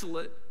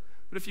desolate,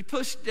 but if you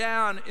push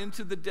down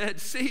into the Dead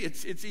Sea,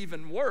 it's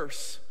even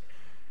worse.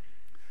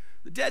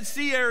 The Dead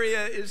Sea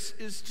area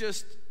is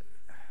just,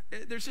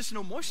 there's just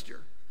no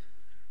moisture.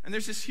 And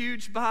there's this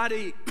huge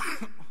body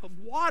of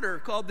water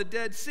called the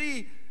Dead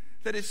Sea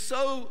that is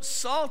so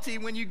salty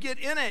when you get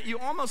in it, you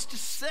almost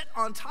just sit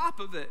on top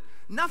of it.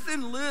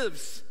 Nothing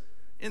lives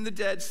in the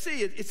Dead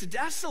Sea. It's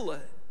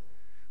desolate.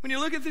 When you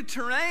look at the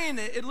terrain,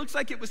 it looks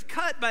like it was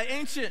cut by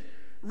ancient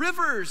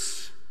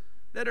rivers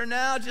that are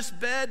now just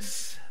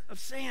beds of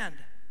sand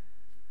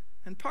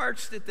and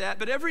parched at that.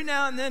 But every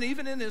now and then,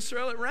 even in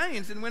Israel, it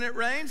rains. And when it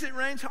rains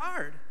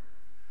hard.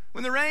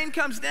 When the rain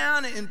comes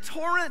down in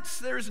torrents,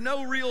 there's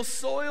no real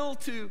soil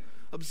to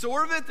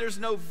absorb it. There's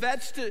no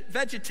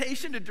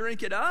vegetation to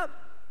drink it up.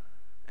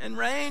 And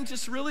rain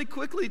just really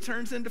quickly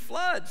turns into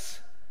floods.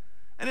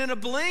 And in a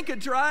blink, a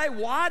dry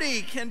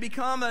wadi can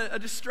become a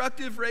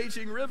destructive,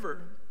 raging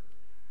river.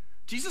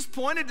 Jesus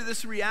pointed to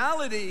this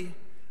reality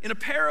in a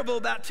parable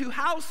about two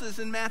houses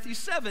in Matthew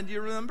 7. Do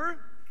you remember?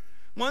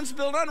 One's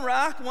built on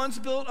rock, one's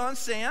built on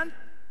sand.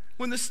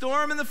 When the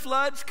storm and the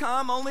floods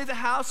come, only the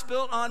house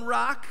built on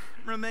rock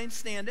remains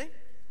standing.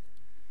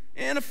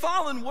 In a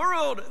fallen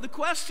world, the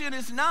question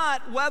is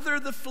not whether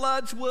the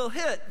floods will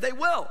hit. They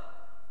will.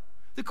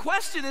 The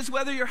question is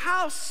whether your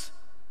house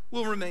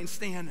will remain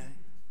standing.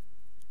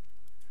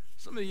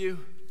 Some of you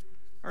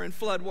are in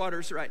flood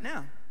waters right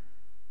now.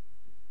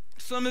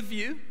 Some of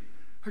you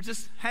are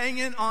just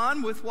hanging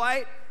on with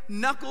white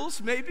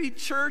knuckles. Maybe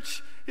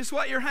church is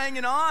what you're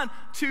hanging on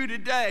to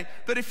today.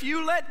 But if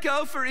you let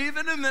go for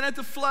even a minute,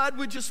 the flood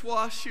would just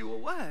wash you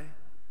away.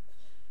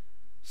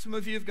 Some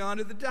of you have gone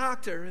to the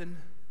doctor and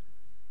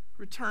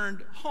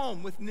returned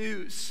home with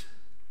news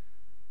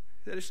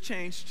that has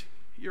changed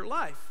your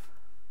life.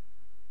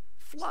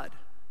 Flood.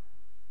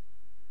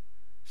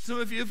 Some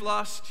of you have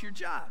lost your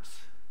jobs.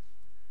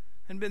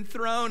 and been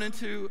thrown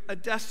into a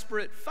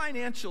desperate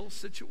financial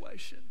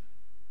situation.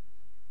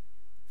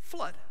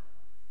 Flood.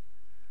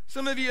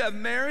 Some of you have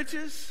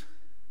marriages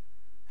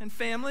and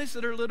families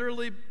that are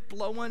literally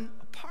blowing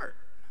apart.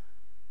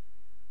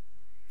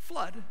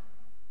 Flood.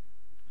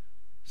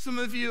 Some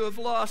of you have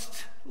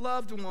lost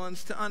loved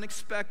ones to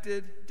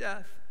unexpected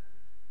death.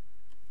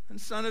 And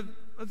some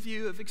of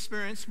you have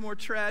experienced more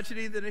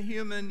tragedy than a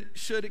human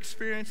should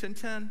experience in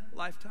 10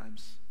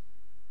 lifetimes.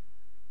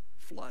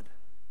 Flood.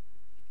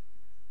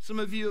 Some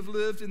of you have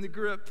lived in the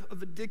grip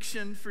of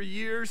addiction for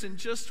years, and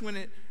just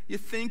when you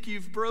think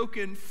you've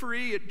broken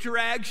free, it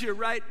drags you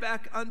right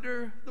back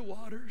under the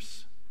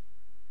waters.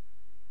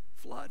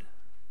 Flood.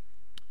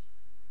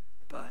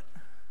 But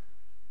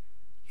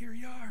here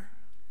you are.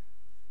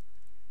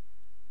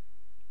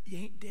 You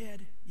ain't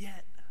dead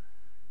yet.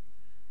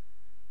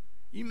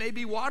 You may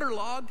be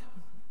waterlogged.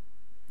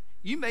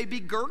 You may be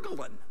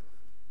gurgling.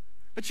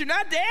 But you're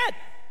not dead.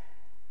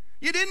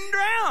 You didn't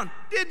drown,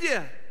 did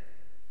you?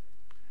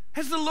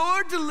 Has the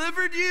Lord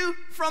delivered you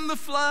from the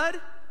flood?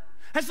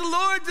 Has the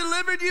Lord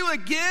delivered you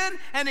again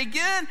and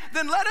again?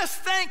 Then let us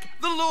thank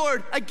the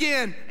Lord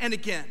again and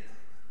again.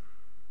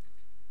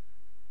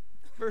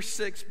 Verse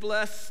 6,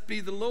 blessed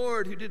be the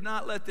Lord who did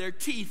not let their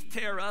teeth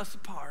tear us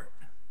apart.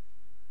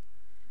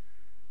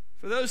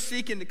 For those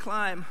seeking to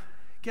climb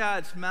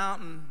God's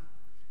mountain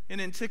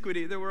in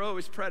antiquity, there were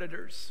always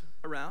predators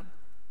around.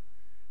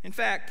 In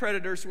fact,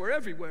 predators were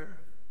everywhere.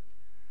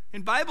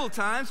 In Bible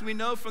times, we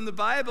know from the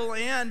Bible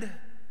and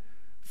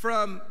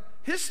from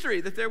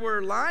history that there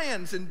were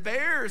lions and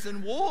bears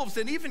and wolves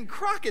and even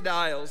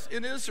crocodiles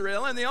in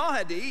Israel, and they all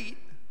had to eat.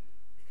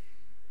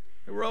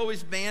 There were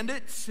always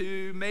bandits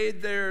who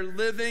made their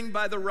living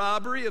by the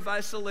robbery of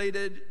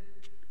isolated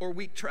or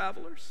weak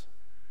travelers.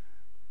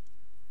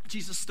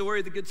 Jesus'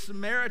 story, the Good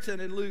Samaritan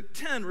in Luke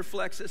 10,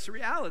 reflects this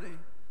reality.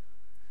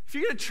 If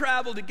you're going to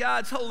travel to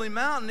God's holy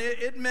mountain,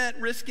 it meant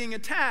risking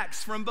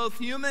attacks from both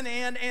human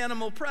and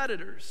animal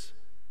predators.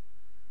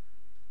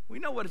 We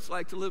know what it's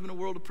like to live in a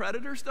world of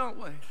predators, don't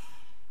we?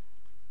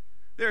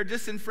 There are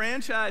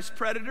disenfranchised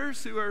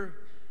predators who are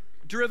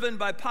driven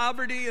by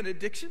poverty and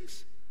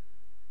addictions.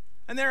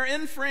 And there are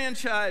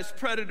enfranchised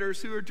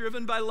predators who are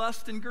driven by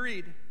lust and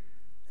greed.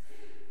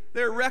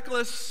 There are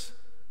reckless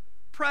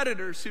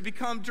predators who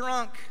become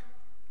drunk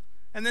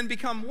and then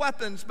become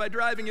weapons by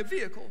driving a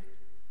vehicle.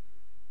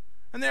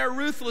 And there are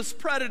ruthless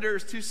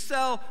predators who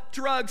sell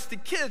drugs to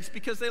kids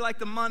because they like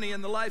the money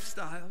and the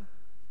lifestyle.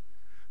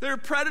 There are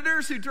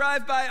predators who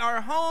drive by our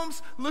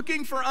homes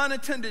looking for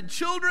unattended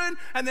children,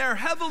 and there are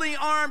heavily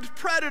armed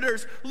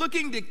predators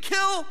looking to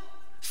kill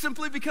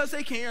simply because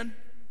they can.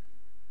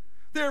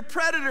 There are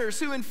predators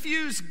who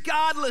infuse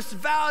godless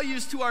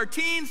values to our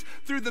teens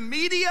through the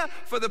media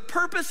for the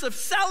purpose of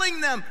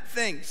selling them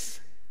things.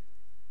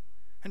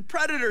 And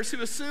predators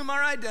who assume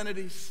our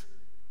identities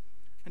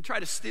and try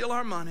to steal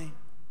our money.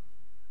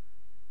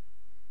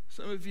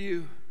 Some of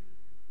you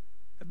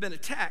have been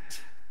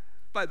attacked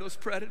by those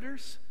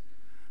predators.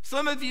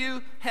 Some of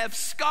you have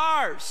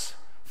scars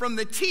from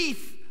the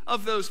teeth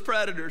of those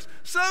predators.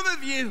 Some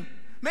of you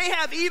may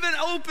have even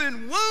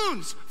open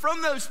wounds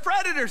from those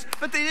predators,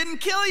 but they didn't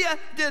kill you,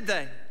 did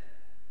they?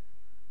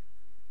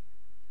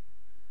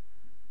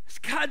 Has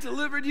God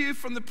delivered you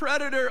from the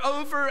predator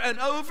over and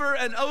over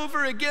and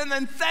over again?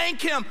 Then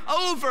thank him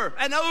over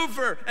and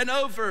over and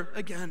over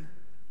again.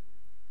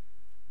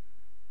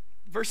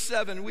 Verse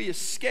 7, we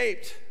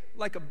escaped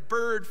like a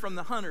bird from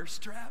the hunter's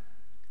trap.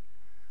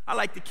 I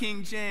like the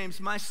King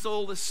James. My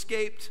soul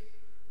escaped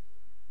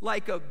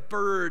like a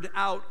bird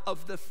out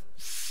of the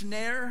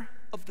snare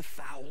of the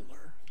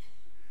fowler.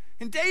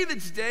 In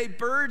David's day,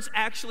 birds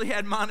actually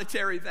had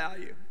monetary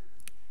value.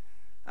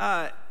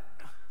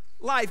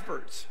 Live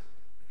birds.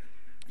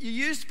 You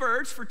used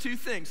birds for two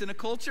things. In a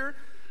culture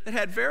that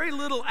had very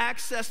little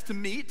access to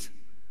meat,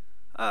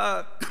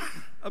 a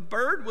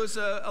bird was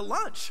a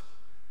lunch.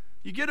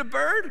 You get a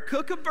bird,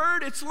 cook a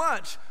bird, it's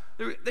lunch.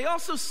 They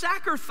also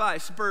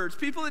sacrificed birds.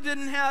 People that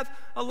didn't have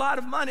a lot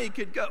of money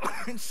could go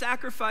and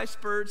sacrifice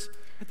birds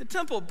at the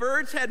temple.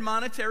 Birds had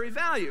monetary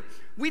value.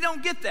 We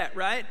don't get that,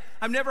 right?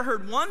 I've never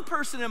heard one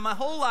person in my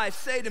whole life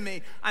say to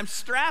me, I'm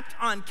strapped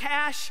on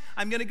cash,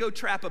 I'm going to go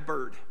trap a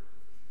bird.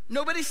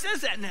 Nobody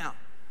says that now.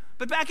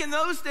 But back in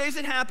those days,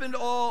 it happened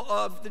all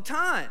of the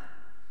time.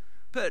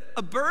 But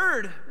a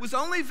bird was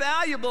only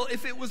valuable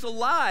if it was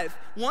alive.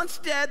 Once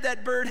dead,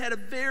 that bird had a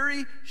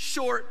very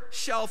short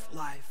shelf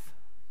life.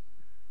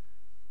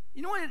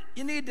 You know what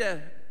you need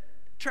to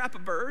trap a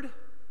bird?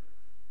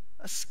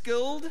 A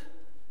skilled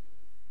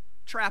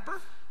trapper,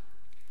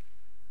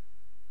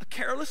 a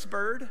careless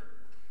bird,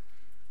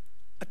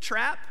 a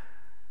trap,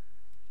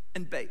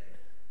 and bait.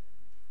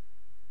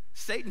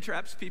 Satan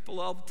traps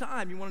people all the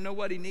time. You want to know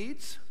what he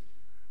needs?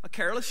 A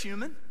careless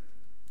human.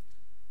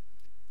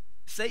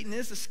 Satan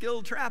is a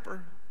skilled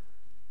trapper,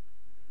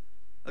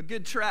 a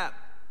good trap,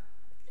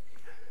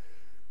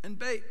 and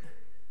bait.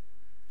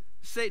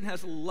 Satan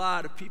has a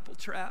lot of people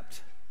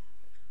trapped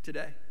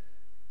today.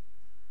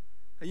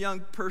 A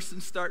young person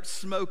starts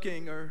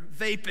smoking or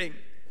vaping.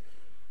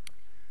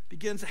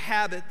 begins a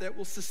habit that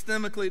will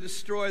systemically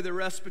destroy the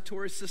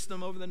respiratory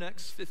system over the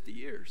next 50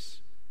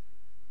 years.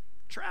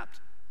 Trapped.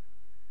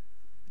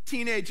 A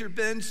teenager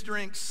binge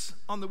drinks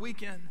on the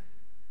weekend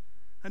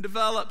and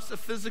develops a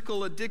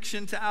physical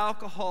addiction to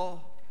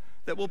alcohol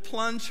that will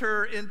plunge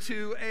her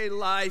into a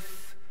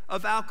life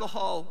of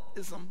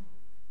alcoholism.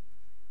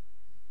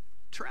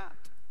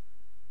 Trapped.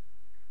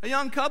 A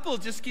young couple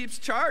just keeps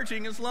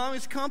charging as long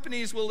as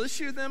companies will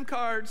issue them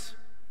cards.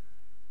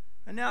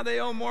 And now they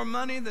owe more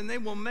money than they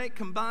will make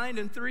combined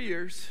in 3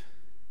 years.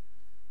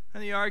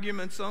 And the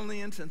arguments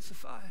only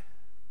intensify.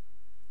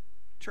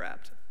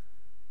 Trapped.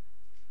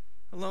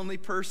 A lonely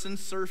person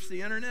surfs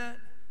the internet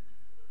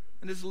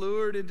and is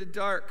lured into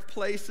dark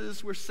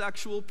places where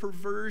sexual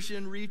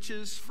perversion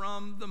reaches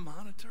from the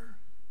monitor.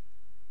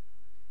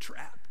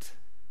 Trapped.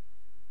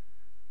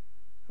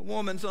 A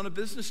woman's on a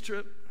business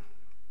trip,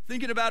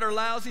 thinking about her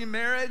lousy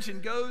marriage,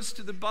 and goes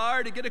to the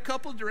bar to get a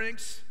couple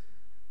drinks.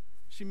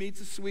 She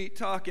meets a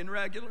sweet-talking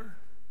regular.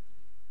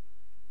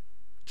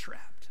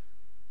 Trapped.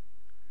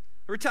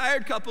 A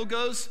retired couple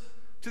goes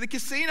to the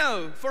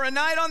casino for a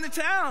night on the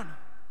town,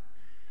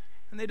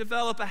 and they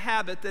develop a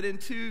habit that in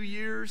 2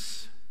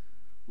 years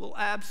will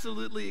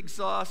absolutely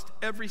exhaust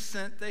every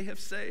cent they have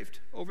saved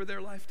over their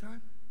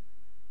lifetime.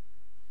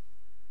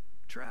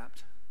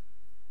 Trapped.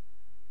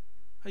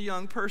 A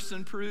young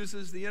person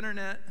peruses the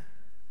internet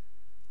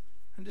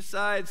and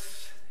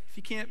decides if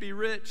you can't be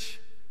rich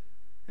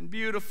and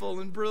beautiful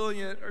and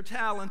brilliant or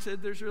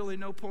talented, there's really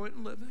no point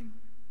in living.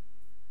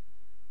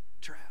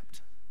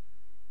 Trapped.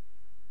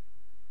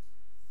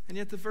 And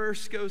yet the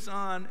verse goes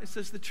on. It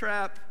says the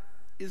trap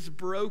is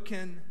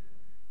broken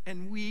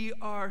and we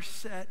are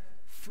set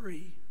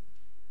free.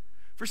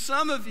 For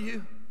some of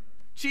you,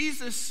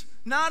 Jesus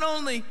not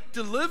only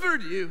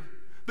delivered you,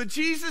 but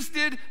Jesus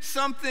did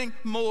something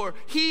more.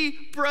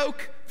 He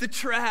broke the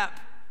trap.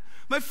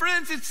 My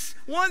friends, it's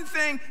one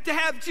thing to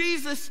have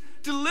Jesus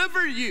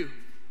deliver you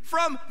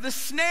from the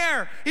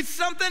snare. It's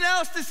something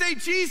else to say,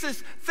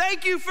 Jesus,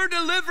 thank you for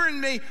delivering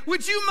me.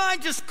 Would you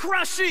mind just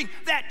crushing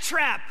that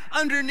trap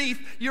underneath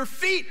your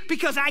feet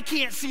because I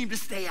can't seem to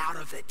stay out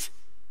of it?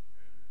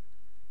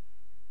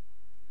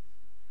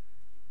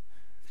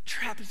 The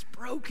trap is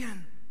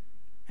broken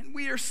and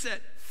we are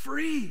set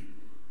free.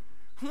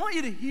 I want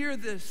you to hear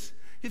this.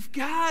 If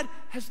God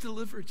has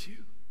delivered you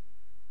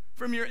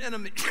from your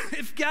enemy,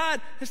 if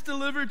God has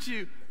delivered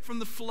you from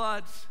the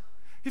floods,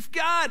 if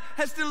God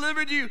has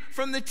delivered you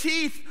from the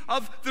teeth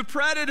of the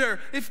predator,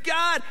 if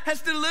God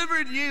has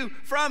delivered you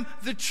from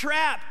the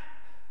trap,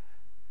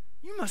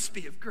 you must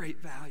be of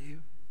great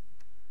value.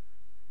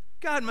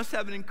 God must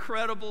have an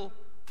incredible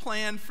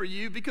plan for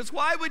you, because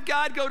why would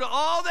God go to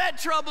all that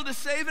trouble to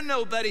save a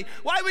nobody?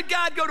 Why would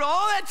God go to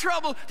all that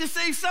trouble to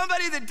save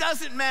somebody that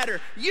doesn't matter?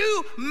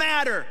 You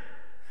matter.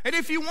 And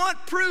if you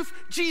want proof,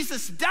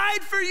 Jesus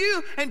died for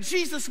you and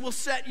Jesus will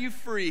set you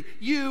free.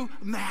 You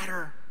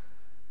matter.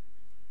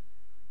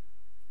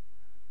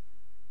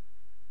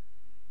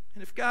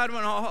 And if God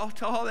went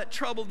to all that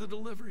trouble to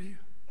deliver you,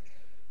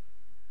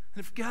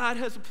 and if God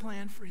has a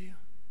plan for you,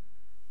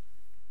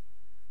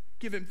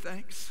 give him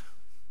thanks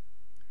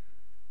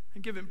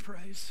and give him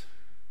praise.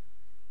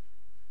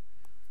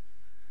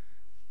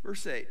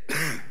 Verse 8,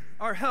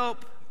 our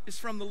help is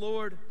from the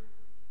Lord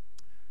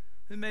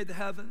who made the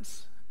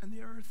heavens and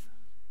the earth.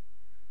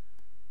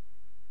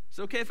 Is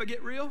it okay if I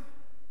get real?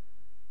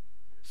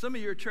 Some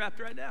of you are trapped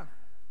right now.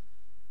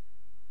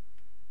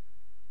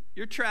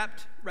 You're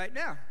trapped right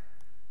now.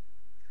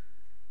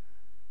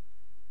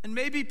 And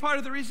maybe part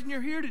of the reason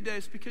you're here today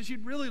is because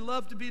you'd really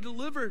love to be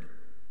delivered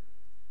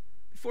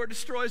before it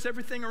destroys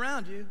everything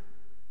around you.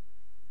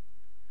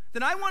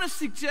 Then I want to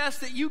suggest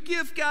that you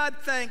give God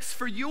thanks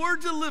for your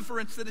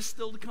deliverance that is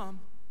still to come.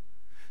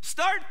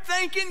 Start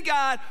thanking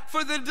God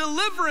for the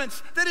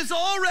deliverance that is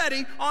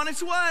already on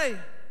its way.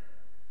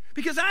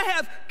 Because I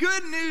have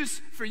good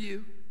news for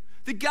you.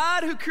 The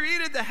God who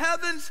created the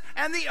heavens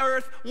and the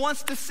earth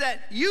wants to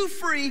set you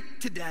free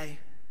today.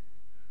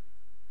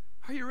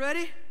 Are you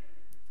ready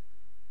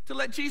to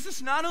let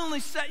Jesus not only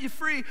set you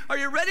free, are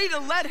you ready to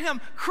let him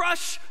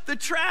crush the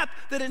trap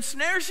that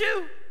ensnares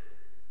you?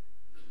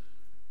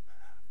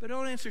 But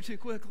don't answer too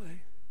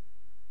quickly.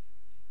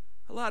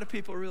 A lot of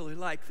people really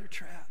like their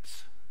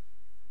traps.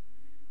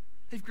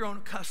 They've grown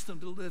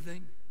accustomed to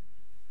living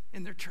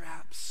in their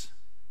traps.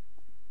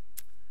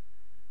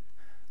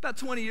 About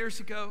 20 years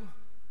ago,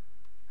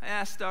 I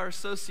asked our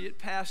associate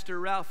pastor,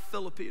 Ralph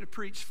Philippi, to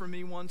preach for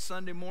me one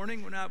Sunday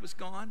morning when I was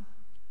gone.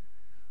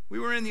 We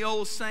were in the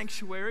old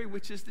sanctuary,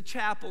 which is the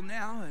chapel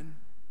now, and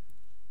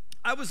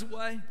I was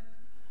away.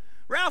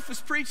 Ralph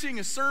was preaching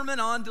a sermon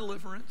on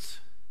deliverance.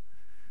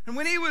 And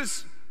when he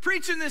was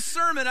preaching this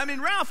sermon,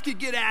 Ralph could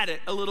get at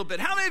it a little bit.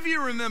 How many of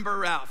you remember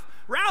Ralph?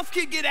 Ralph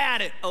could get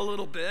at it a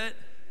little bit.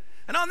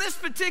 And on this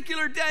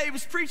particular day, he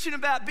was preaching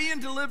about being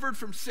delivered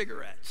from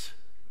cigarettes.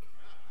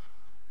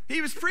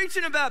 He was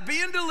preaching about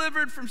being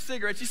delivered from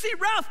cigarettes. You see,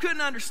 Ralph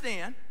couldn't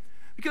understand,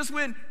 because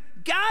when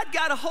God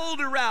got a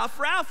hold of Ralph,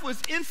 Ralph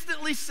was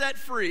instantly set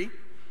free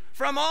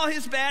from all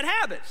his bad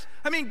habits.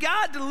 I mean,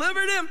 God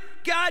delivered him,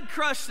 God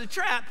crushed the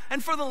trap,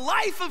 and for the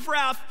life of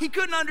Ralph, he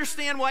couldn't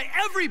understand why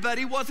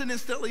everybody wasn't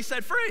instantly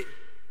set free.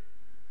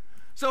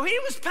 So he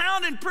was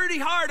pounding pretty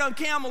hard on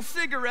Camel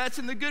cigarettes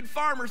and the Good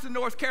Farmers in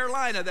North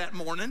Carolina that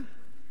morning.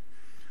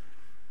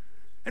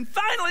 And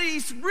finally,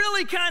 he's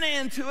really kind of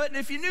into it, and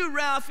if you knew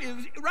Ralph, it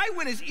was right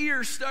when his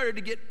ears started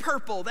to get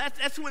purple,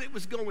 that's when it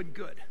was going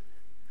good.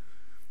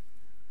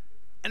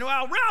 And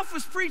while Ralph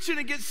was preaching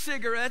against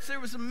cigarettes, there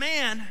was a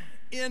man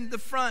in the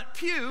front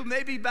pew,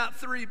 maybe about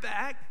 3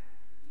 back,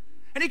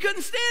 and he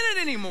couldn't stand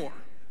it anymore.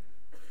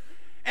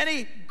 And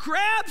he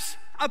grabs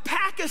a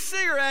pack of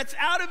cigarettes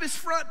out of his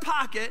front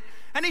pocket,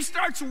 and he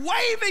starts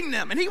waving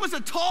them. And he was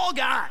a tall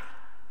guy.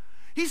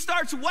 He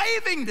starts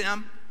waving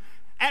them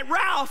at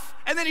Ralph,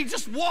 and then he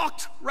just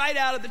walked right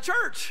out of the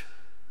church.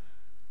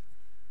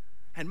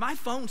 And my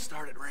phone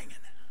started ringing.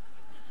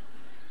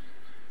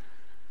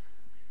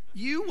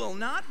 You will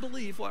not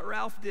believe what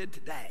Ralph did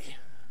today.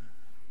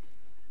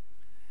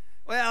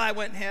 Well, I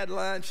went and had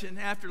lunch, and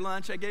after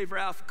lunch, I gave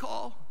Ralph a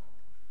call.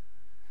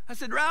 I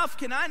said, Ralph,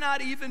 can I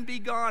not even be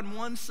gone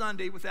one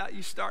Sunday without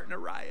you starting a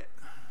riot?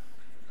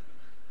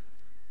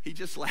 He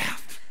just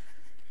laughed.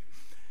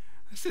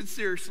 I said,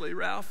 seriously,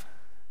 Ralph,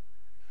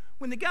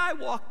 when the guy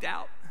walked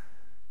out,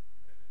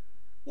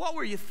 what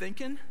were you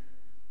thinking?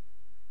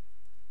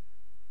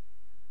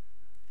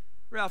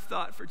 Ralph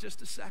thought for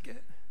just a second,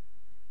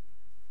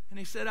 and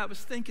he said, I was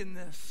thinking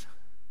this.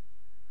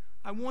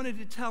 I wanted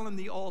to tell him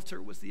the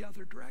altar was the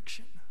other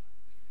direction.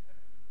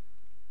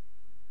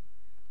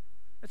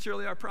 That's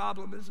really our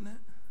problem, isn't it?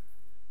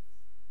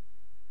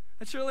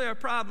 That's really our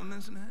problem,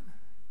 isn't it?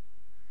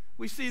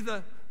 We see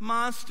the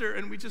monster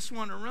and we just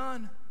want to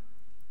run.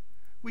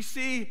 We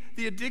see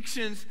the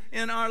addictions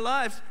in our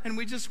lives and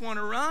we just want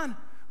to run.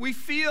 We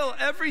feel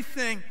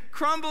everything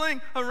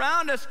crumbling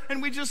around us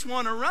and we just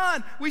want to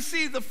run. We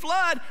see the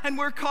flood and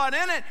we're caught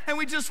in it and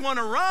we just want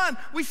to run.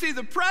 We see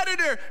the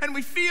predator and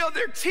we feel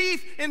their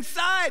teeth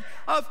inside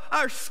of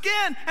our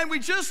skin and we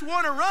just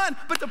want to run.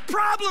 But the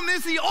problem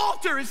is the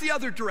altar is the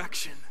other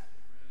direction.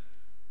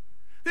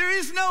 There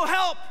is no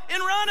help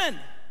in running.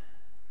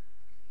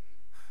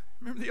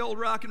 Remember the old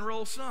rock and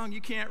roll song,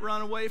 you can't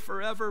run away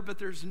forever, but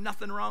there's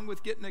nothing wrong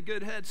with getting a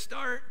good head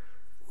start?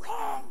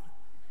 Wrong.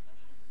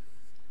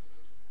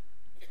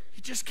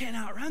 You just can't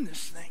outrun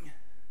this thing.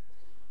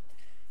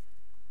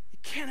 You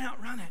can't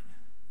outrun it.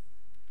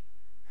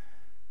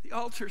 The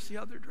altar's the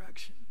other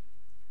direction.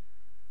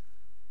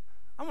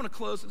 I want to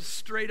close with a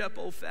straight up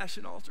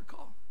old-fashioned altar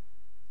call.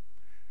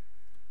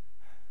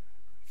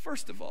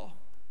 First of all,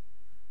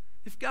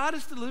 if God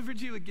has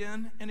delivered you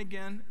again and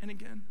again and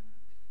again,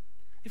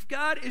 if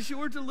God is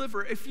your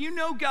deliverer, if you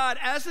know God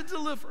as a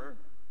deliverer,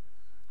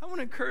 I want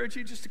to encourage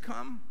you just to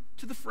come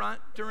to the front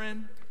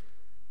during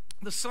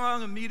the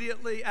song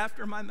immediately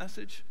after my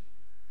message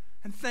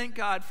and thank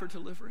God for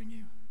delivering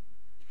you.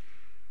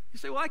 You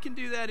say, well, I can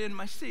do that in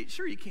my seat.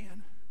 Sure you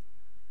can.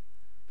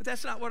 But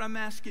that's not what I'm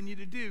asking you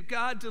to do.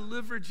 God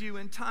delivered you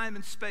in time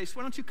and space.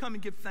 Why don't you come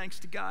and give thanks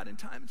to God in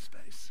time and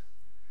space?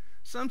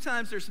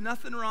 Sometimes there's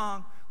nothing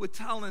wrong with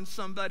telling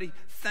somebody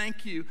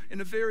thank you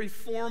in a very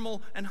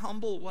formal and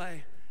humble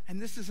way.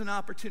 And this is an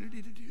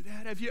opportunity to do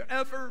that. Have you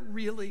ever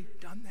really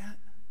done that?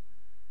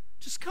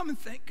 Just come and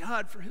thank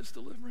God for his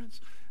deliverance.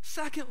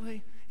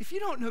 Secondly, if you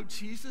don't know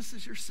Jesus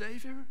as your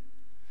Savior,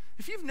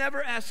 if you've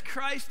never asked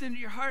Christ into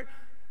your heart,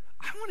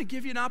 I want to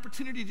give you an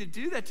opportunity to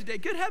do that today.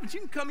 Good heavens, you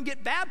can come and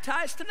get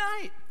baptized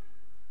tonight.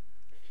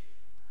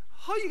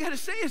 All you got to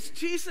say is,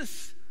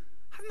 Jesus,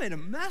 I've made a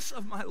mess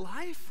of my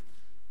life.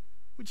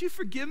 Would you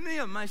forgive me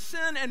of my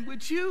sin, and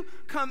would you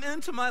come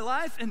into my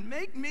life and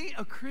make me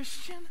a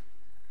Christian?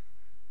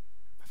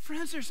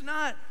 Friends, there's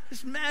not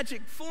this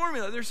magic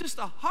formula. There's just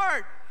a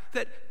heart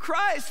that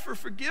cries for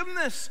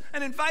forgiveness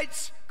and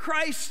invites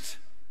Christ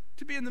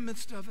to be in the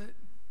midst of it.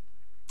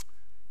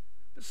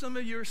 But some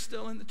of you are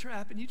still in the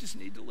trap and you just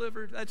need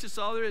delivered. That's just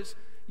all there is.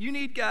 You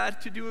need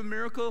God to do a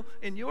miracle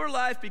in your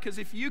life, because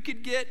if you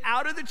could get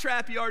out of the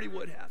trap, you already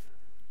would have.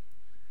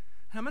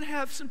 And I'm going to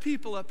have some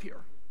people up here,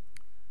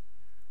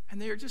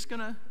 and they are just going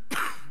to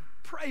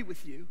pray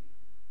with you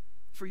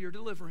for your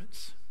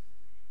deliverance.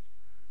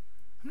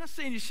 I'm not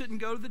saying you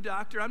shouldn't go to the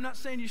doctor. I'm not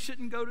saying you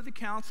shouldn't go to the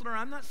counselor.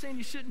 I'm not saying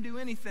you shouldn't do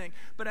anything.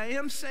 But I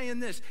am saying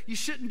this. You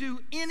shouldn't do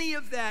any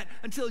of that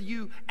until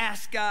you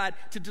ask God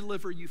to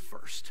deliver you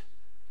first.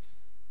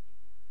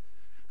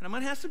 And I'm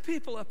going to have some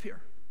people up here.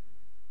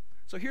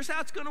 So here's how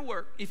it's going to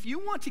work. If you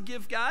want to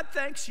give God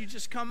thanks, you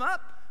just come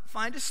up,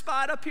 find a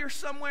spot up here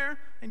somewhere,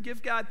 and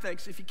give God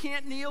thanks. If you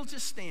can't kneel,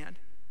 just stand.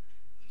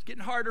 It's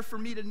getting harder for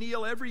me to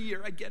kneel every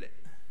year. I get it.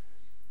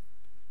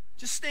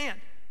 Just stand.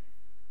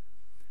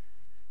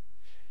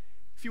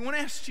 If you want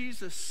to ask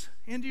Jesus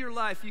into your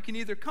life, you can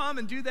either come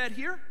and do that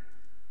here,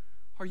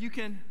 or you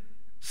can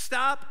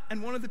stop,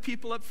 and one of the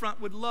people up front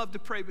would love to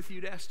pray with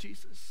you to ask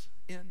Jesus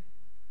in.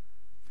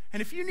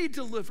 And if you need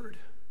delivered,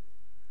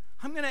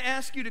 I'm going to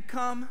ask you to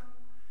come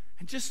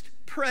and just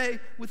pray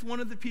with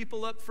one of the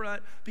people up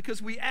front, because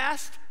we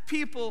asked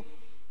people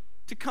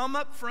to come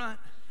up front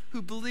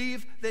who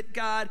believe that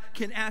God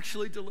can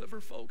actually deliver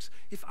folks.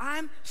 If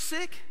I'm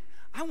sick,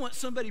 I want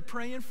somebody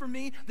praying for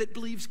me that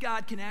believes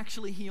God can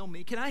actually heal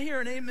me. Can I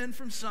hear an amen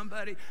from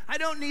somebody? I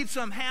don't need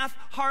some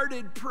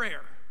half-hearted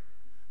prayer.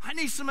 I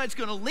need somebody that's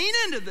going to lean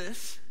into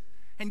this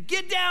and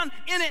get down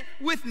in it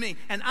with me.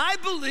 And I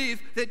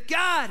believe that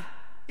God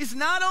is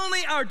not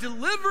only our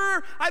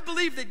deliverer, I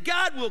believe that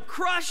God will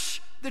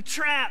crush the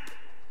trap.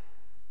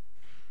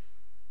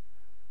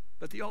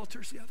 But the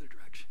altar's the other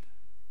direction.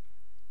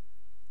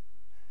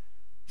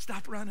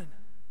 Stop running.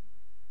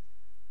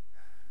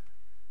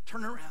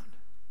 Turn around.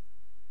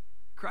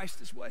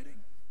 Christ is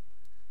waiting.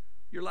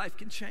 Your life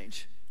can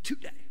change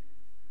today,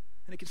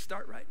 and it can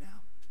start right now.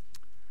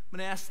 I'm going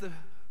to ask the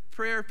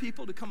prayer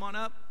people to come on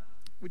up.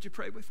 Would you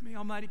pray with me?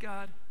 Almighty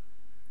God,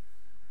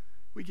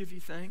 we give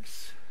you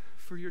thanks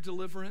for your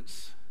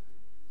deliverance.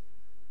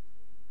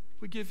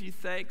 We give you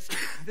thanks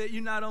that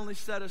you not only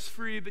set us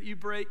free, but you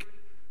break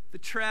the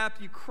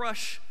trap, you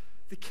crush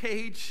the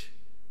cage.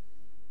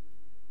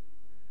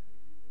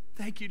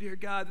 Thank you, dear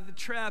God, that the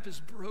trap is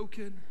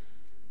broken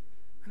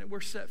and that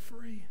we're set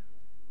free.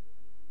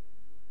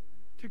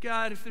 Dear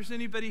God, if there's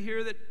anybody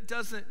here that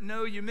doesn't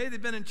know you, maybe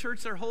they've been in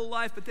church their whole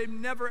life, but they've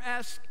never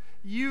asked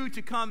you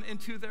to come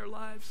into their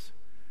lives.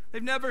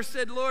 They've never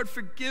said, Lord,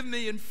 forgive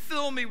me and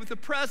fill me with the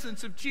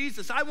presence of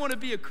Jesus. I want to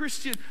be a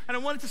Christian, and I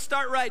want it to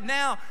start right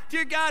now.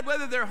 Dear God,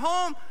 whether they're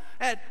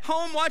at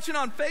home watching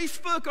on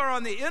Facebook or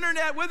on the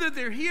internet, whether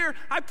they're here,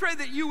 I pray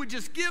that you would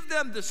just give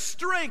them the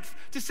strength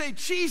to say,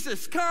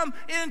 Jesus, come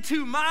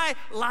into my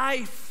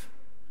life.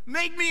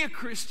 Make me a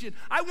Christian.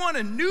 I want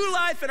a new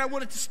life, and I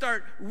want it to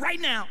start right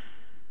now.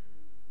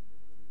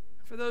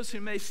 For those who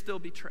may still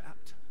be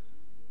trapped,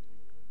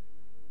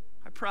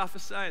 I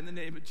prophesy in the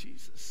name of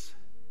Jesus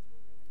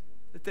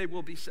that they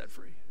will be set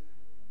free.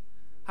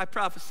 I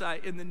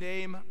prophesy in the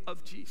name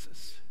of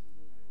Jesus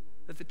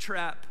that the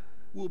trap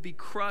will be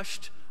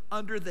crushed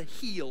under the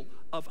heel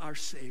of our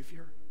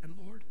Savior and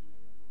Lord.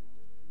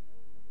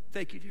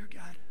 Thank you, dear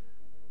God,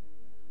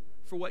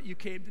 for what you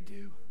came to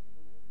do.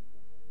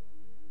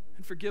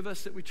 And forgive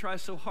us that we try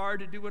so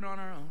hard to do it on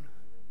our own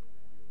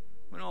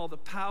when all the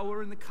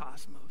power in the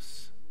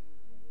cosmos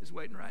is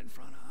waiting right in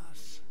front of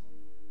us.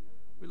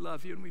 We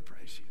love you and we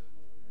praise you.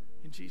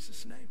 In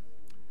Jesus' name,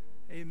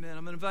 amen.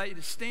 I'm going to invite you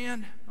to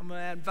stand. I'm going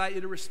to invite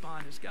you to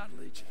respond as God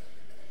leads you.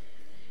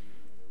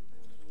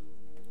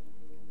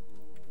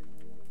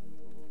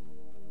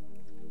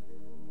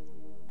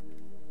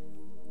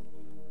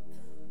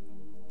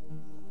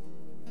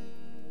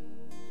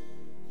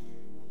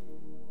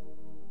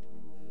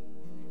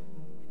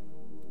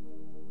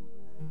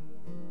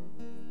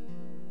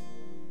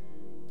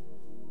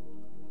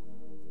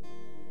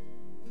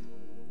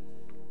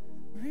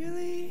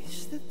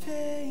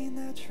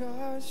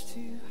 Tries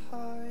to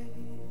hide,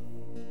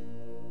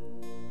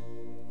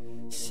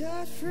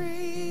 set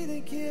free the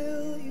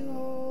guilt you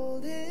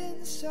hold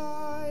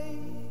inside.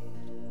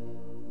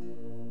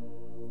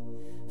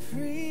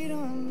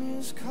 Freedom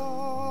is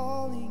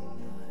calling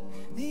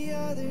on the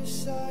other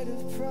side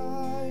of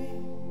pride.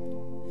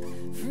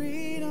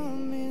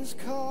 Freedom is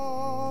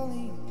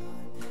calling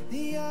on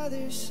the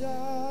other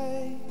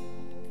side.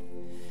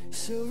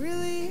 So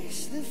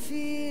release the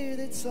fear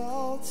that's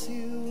all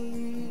too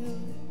real.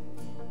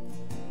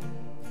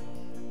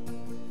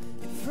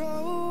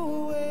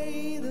 Throw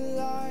away the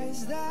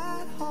lies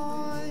that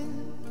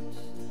haunt.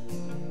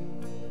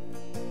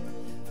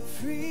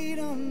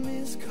 Freedom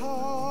is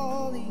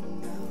calling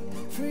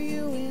out for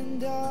you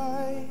and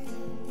I.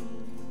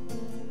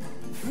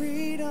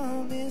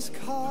 Freedom is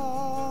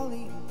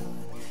calling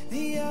on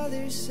the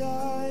other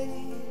side.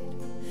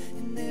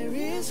 And there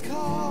is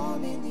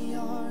calm in the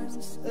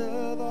arms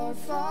of our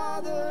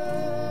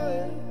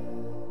Father.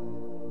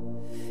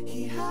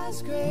 He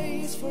has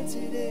grace for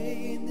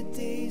today and the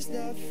days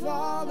that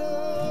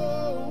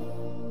follow.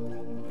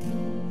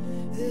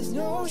 There's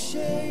no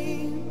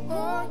shame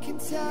or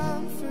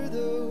contempt for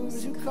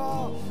those who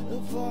call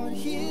upon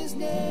His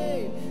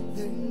name,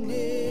 the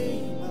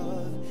name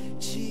of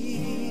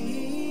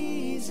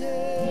Jesus,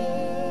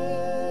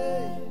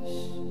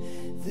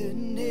 the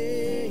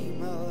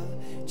name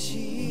of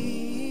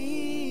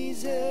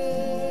Jesus.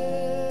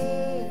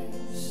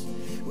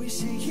 We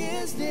sing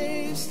His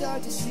name,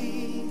 start to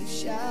see the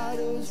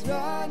shadows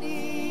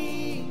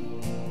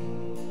running,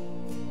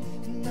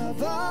 and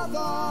above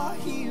all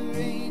He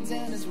reigns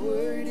and His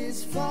word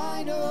is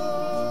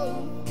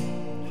final.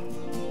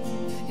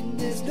 And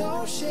there's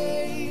no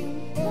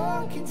shame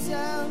or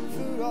contempt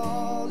for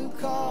all who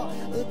call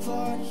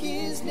upon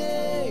His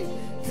name,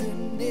 the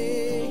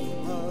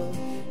name of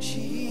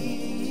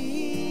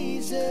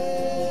Jesus,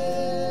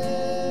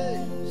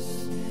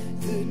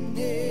 the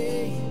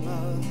name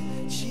of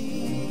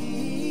Jesus.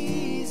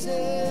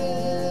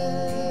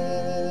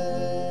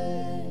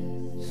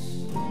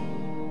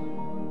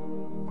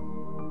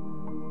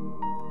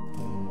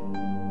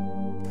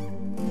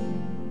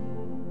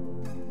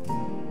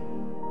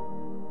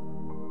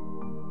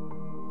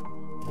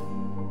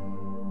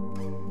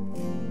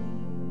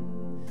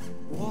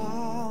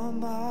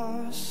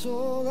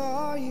 Soul,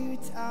 are you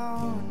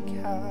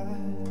downcast?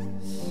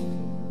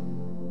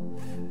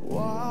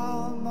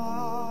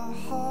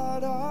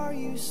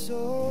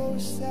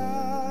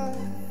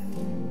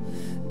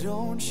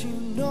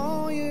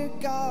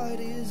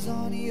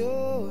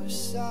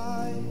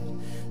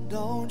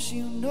 Don't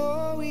you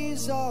know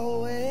he's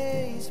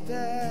always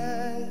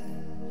bad?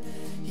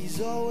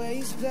 He's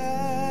always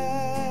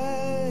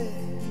bad.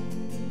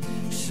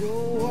 So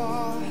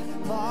why,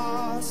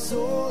 my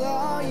soul,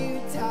 are you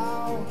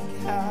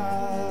downcast?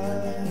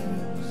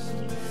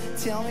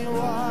 Tell me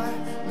why,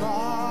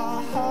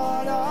 my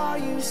heart, are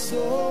you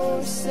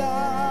so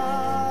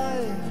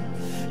sad?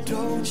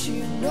 Don't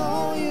you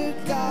know your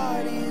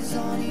God is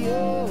on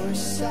your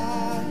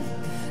side?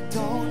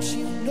 Don't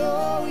you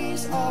know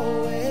he's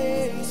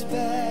always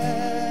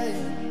bad?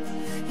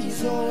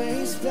 He's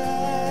always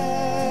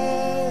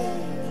bad.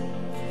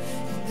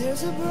 And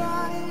there's a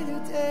brighter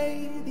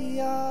day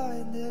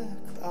beyond the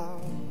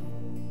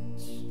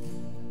clouds,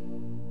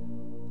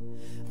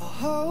 a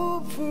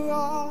hope for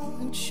all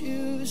who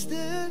choose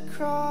the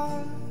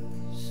cross.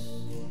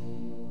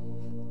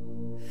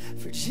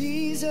 For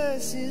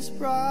Jesus is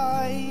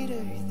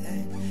brighter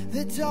than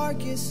the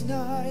darkest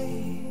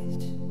night.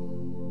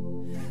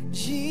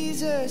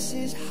 Jesus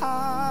is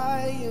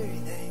higher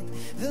than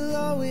the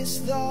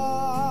lowest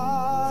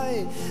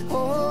thought.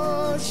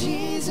 Oh,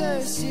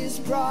 Jesus is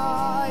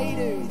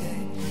brighter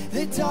than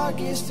the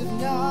darkest of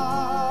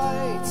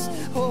nights.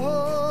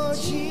 Oh,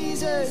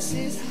 Jesus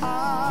is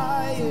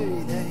higher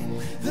than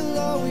the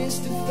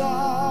lowest of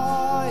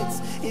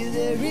thoughts. And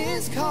there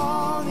is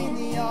calm in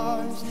the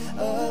arms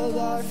of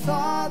our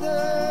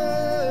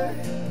Father,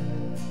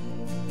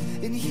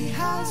 and he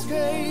has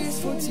grace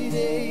for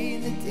today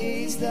and the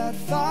days that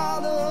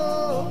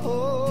follow.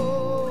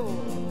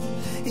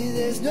 And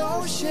there's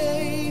no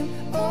shame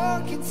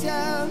or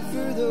contempt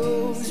for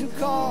those who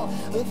call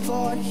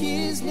upon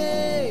his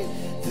name,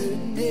 the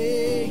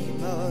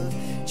name of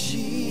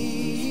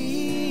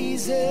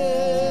Jesus.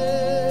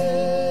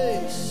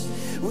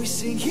 We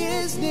sing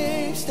his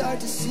name, start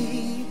to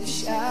see the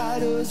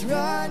shadows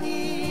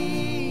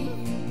running.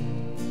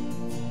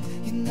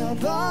 And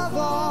above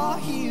all,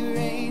 he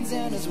reigns,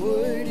 and his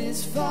word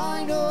is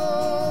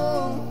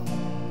final.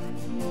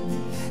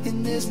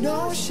 And there's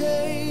no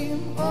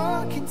shame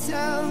or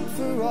contempt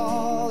for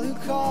all who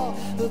call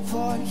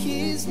upon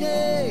his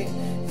name,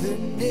 the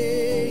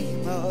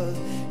name of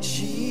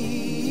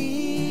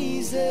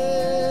Jesus,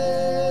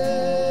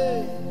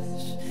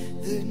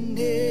 the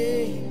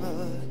name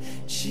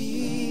of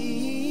Jesus.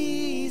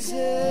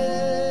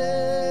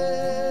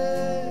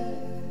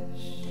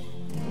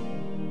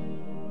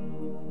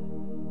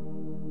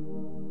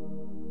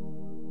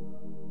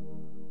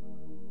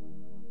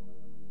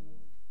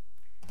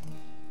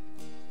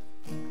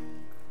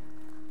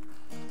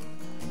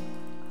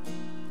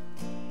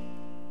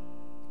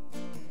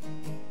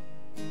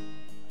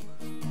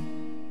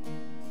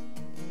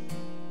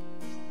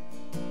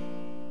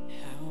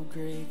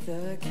 Great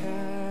the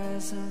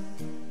chasm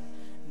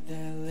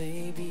that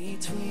lay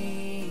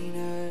between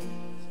us,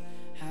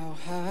 how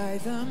high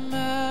the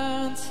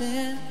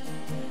mountain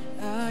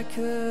I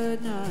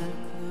could not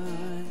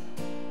climb.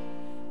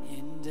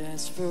 In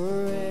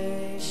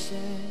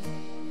desperation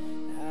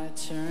I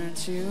turned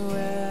to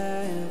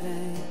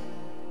heaven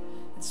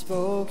and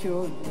spoke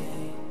your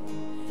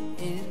name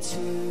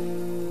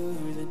into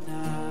the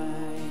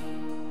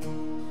night.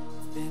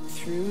 Then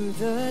through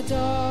the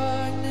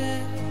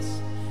darkness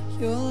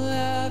your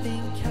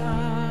loving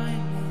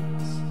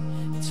kindness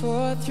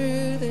tore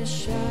through the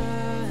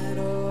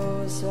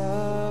shadows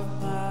of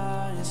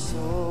my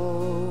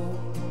soul.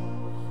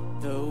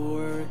 The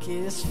work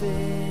is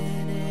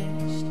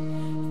finished,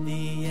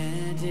 the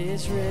end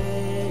is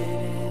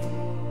written.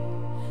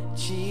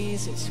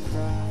 Jesus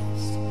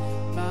Christ,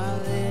 my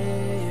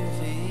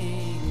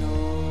living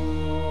hope.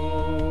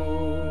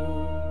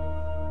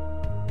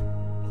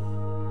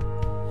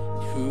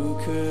 Who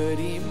could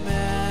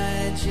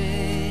imagine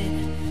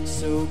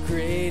so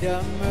great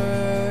a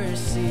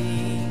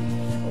mercy?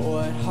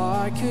 What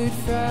heart could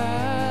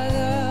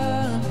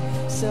fathom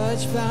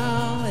such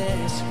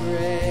boundless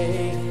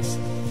grace?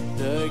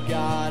 The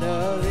God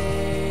of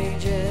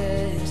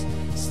ages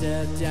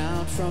stepped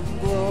down from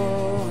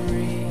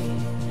glory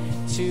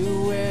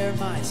to wear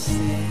my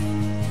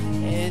sin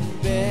and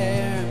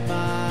bear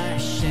my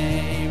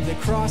shame. The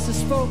cross has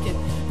spoken,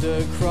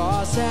 the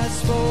cross has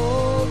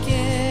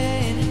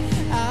spoken.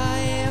 I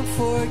am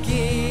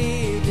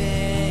forgiven.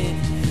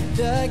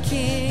 The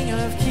King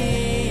of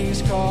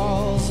Kings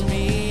calls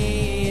me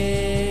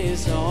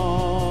his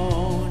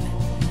own.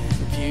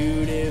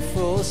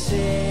 Beautiful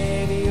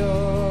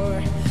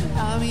Savior,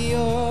 I'm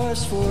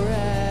yours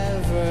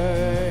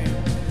forever.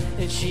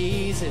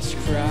 Jesus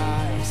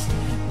Christ,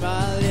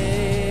 my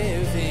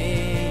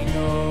living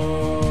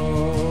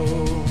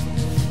hope.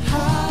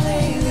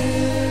 Hallelujah,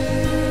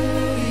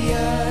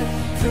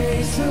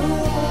 praise the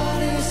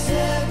one who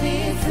set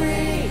me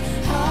free.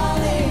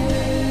 Hallelujah,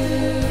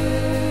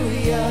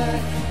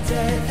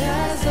 death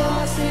has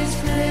lost its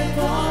grip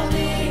on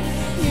me.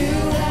 You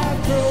have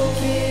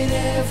broken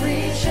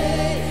every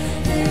chain.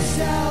 There's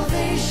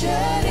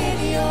salvation in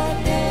your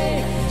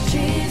name,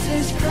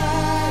 Jesus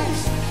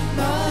Christ,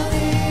 my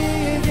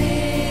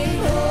living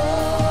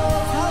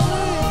hope.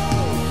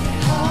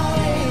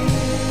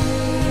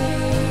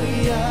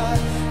 Hallelujah,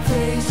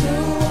 praise the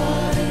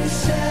one who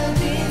set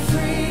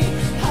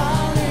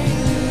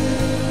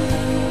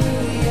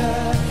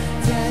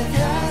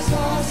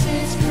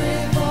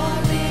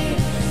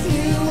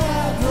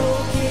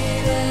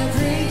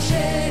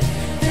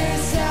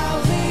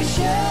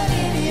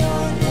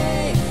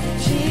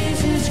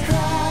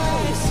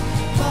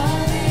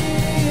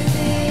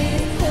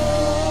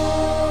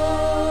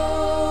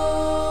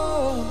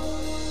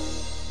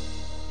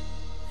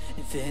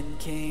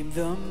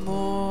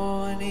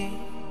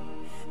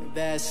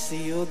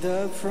sealed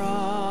the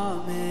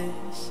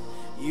promise.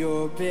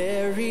 Your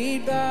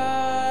buried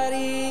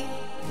body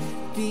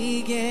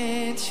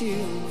began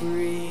to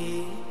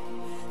breathe,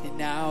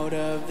 and out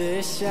of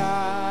the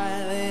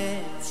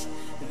silence,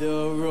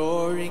 the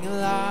roaring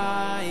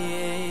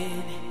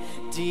lion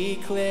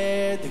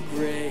declared the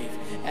grave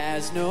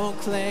has no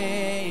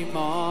claim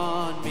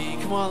on me.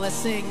 Come on, let's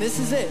sing. This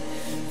is it.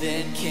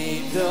 Then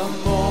came the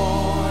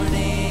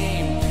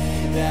morning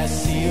that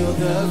sealed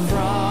the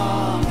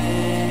promise.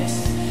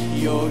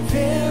 Your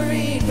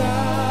buried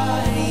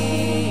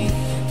body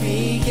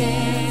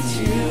began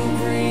to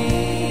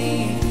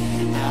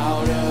breathe.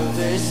 Out of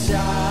the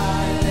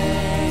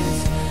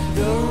silence,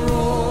 the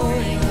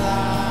roaring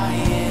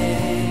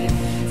lion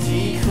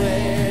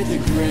declared the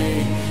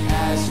grave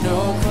has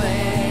no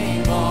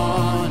claim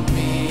on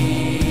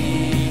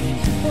me.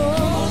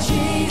 Oh,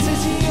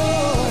 Jesus,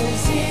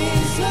 yours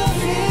is the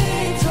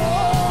victory.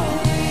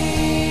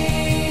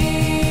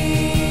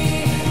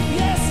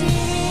 Yes, He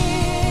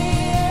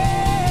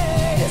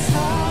is.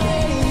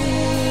 Hallelujah.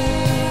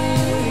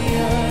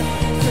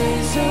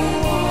 Praise the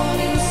one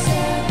who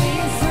set me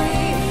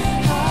free.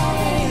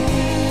 Hallelujah.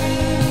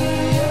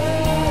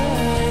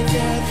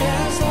 Death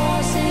has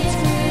lost its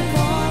grip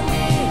on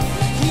me.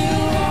 You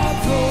have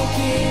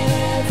broken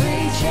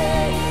every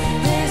chain.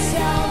 There's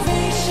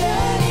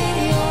salvation in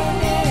your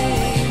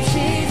name,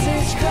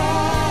 Jesus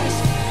Christ,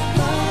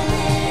 my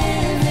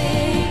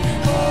living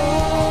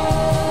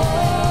hope.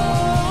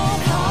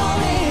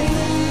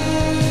 Hallelujah.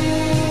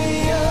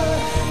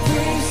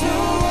 Praise the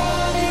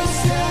one who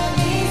set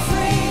me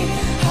free.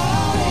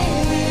 Hallelujah.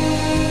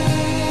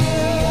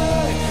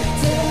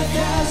 Death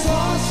has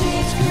lost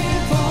its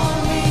grip on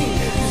me.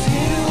 'Cause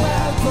you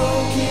have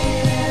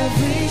broken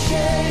every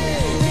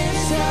chain.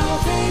 There's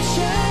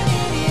salvation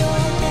in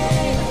your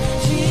name,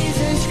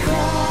 Jesus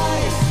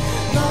Christ,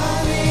 my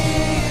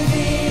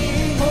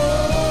living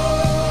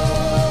hope.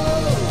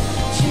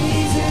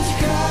 Jesus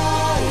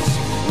Christ,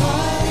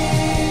 my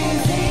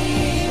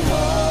living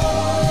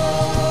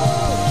hope.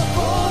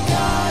 Oh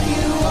God,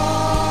 you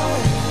are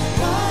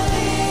my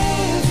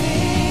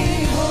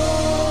living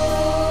hope.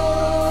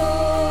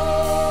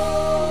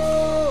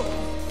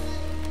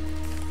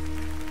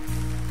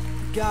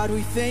 God,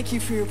 we thank you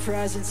for your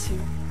presence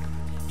here.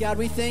 God,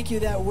 we thank you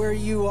that where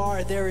you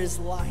are, there is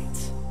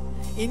light.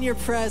 In your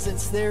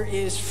presence, there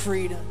is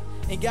freedom.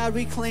 And God,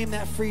 we claim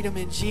that freedom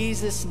in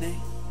Jesus'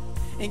 name.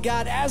 And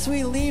God, as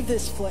we leave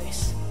this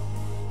place,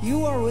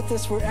 you are with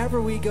us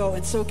wherever we go.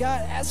 And so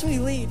God, as we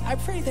leave, I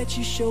pray that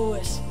you show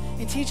us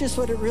and teach us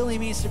what it really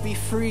means to be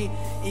free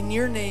in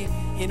your name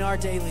in our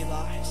daily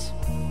lives.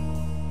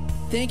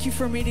 Thank you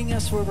for meeting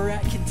us where we're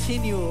at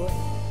continually.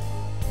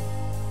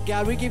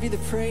 God, we give you the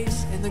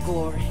praise and the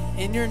glory.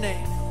 In your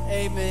name,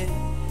 amen.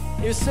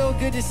 It was so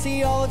good to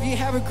see all of you.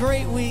 Have a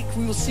great week.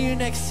 We will see you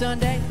next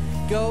Sunday.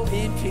 Go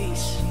in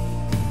peace.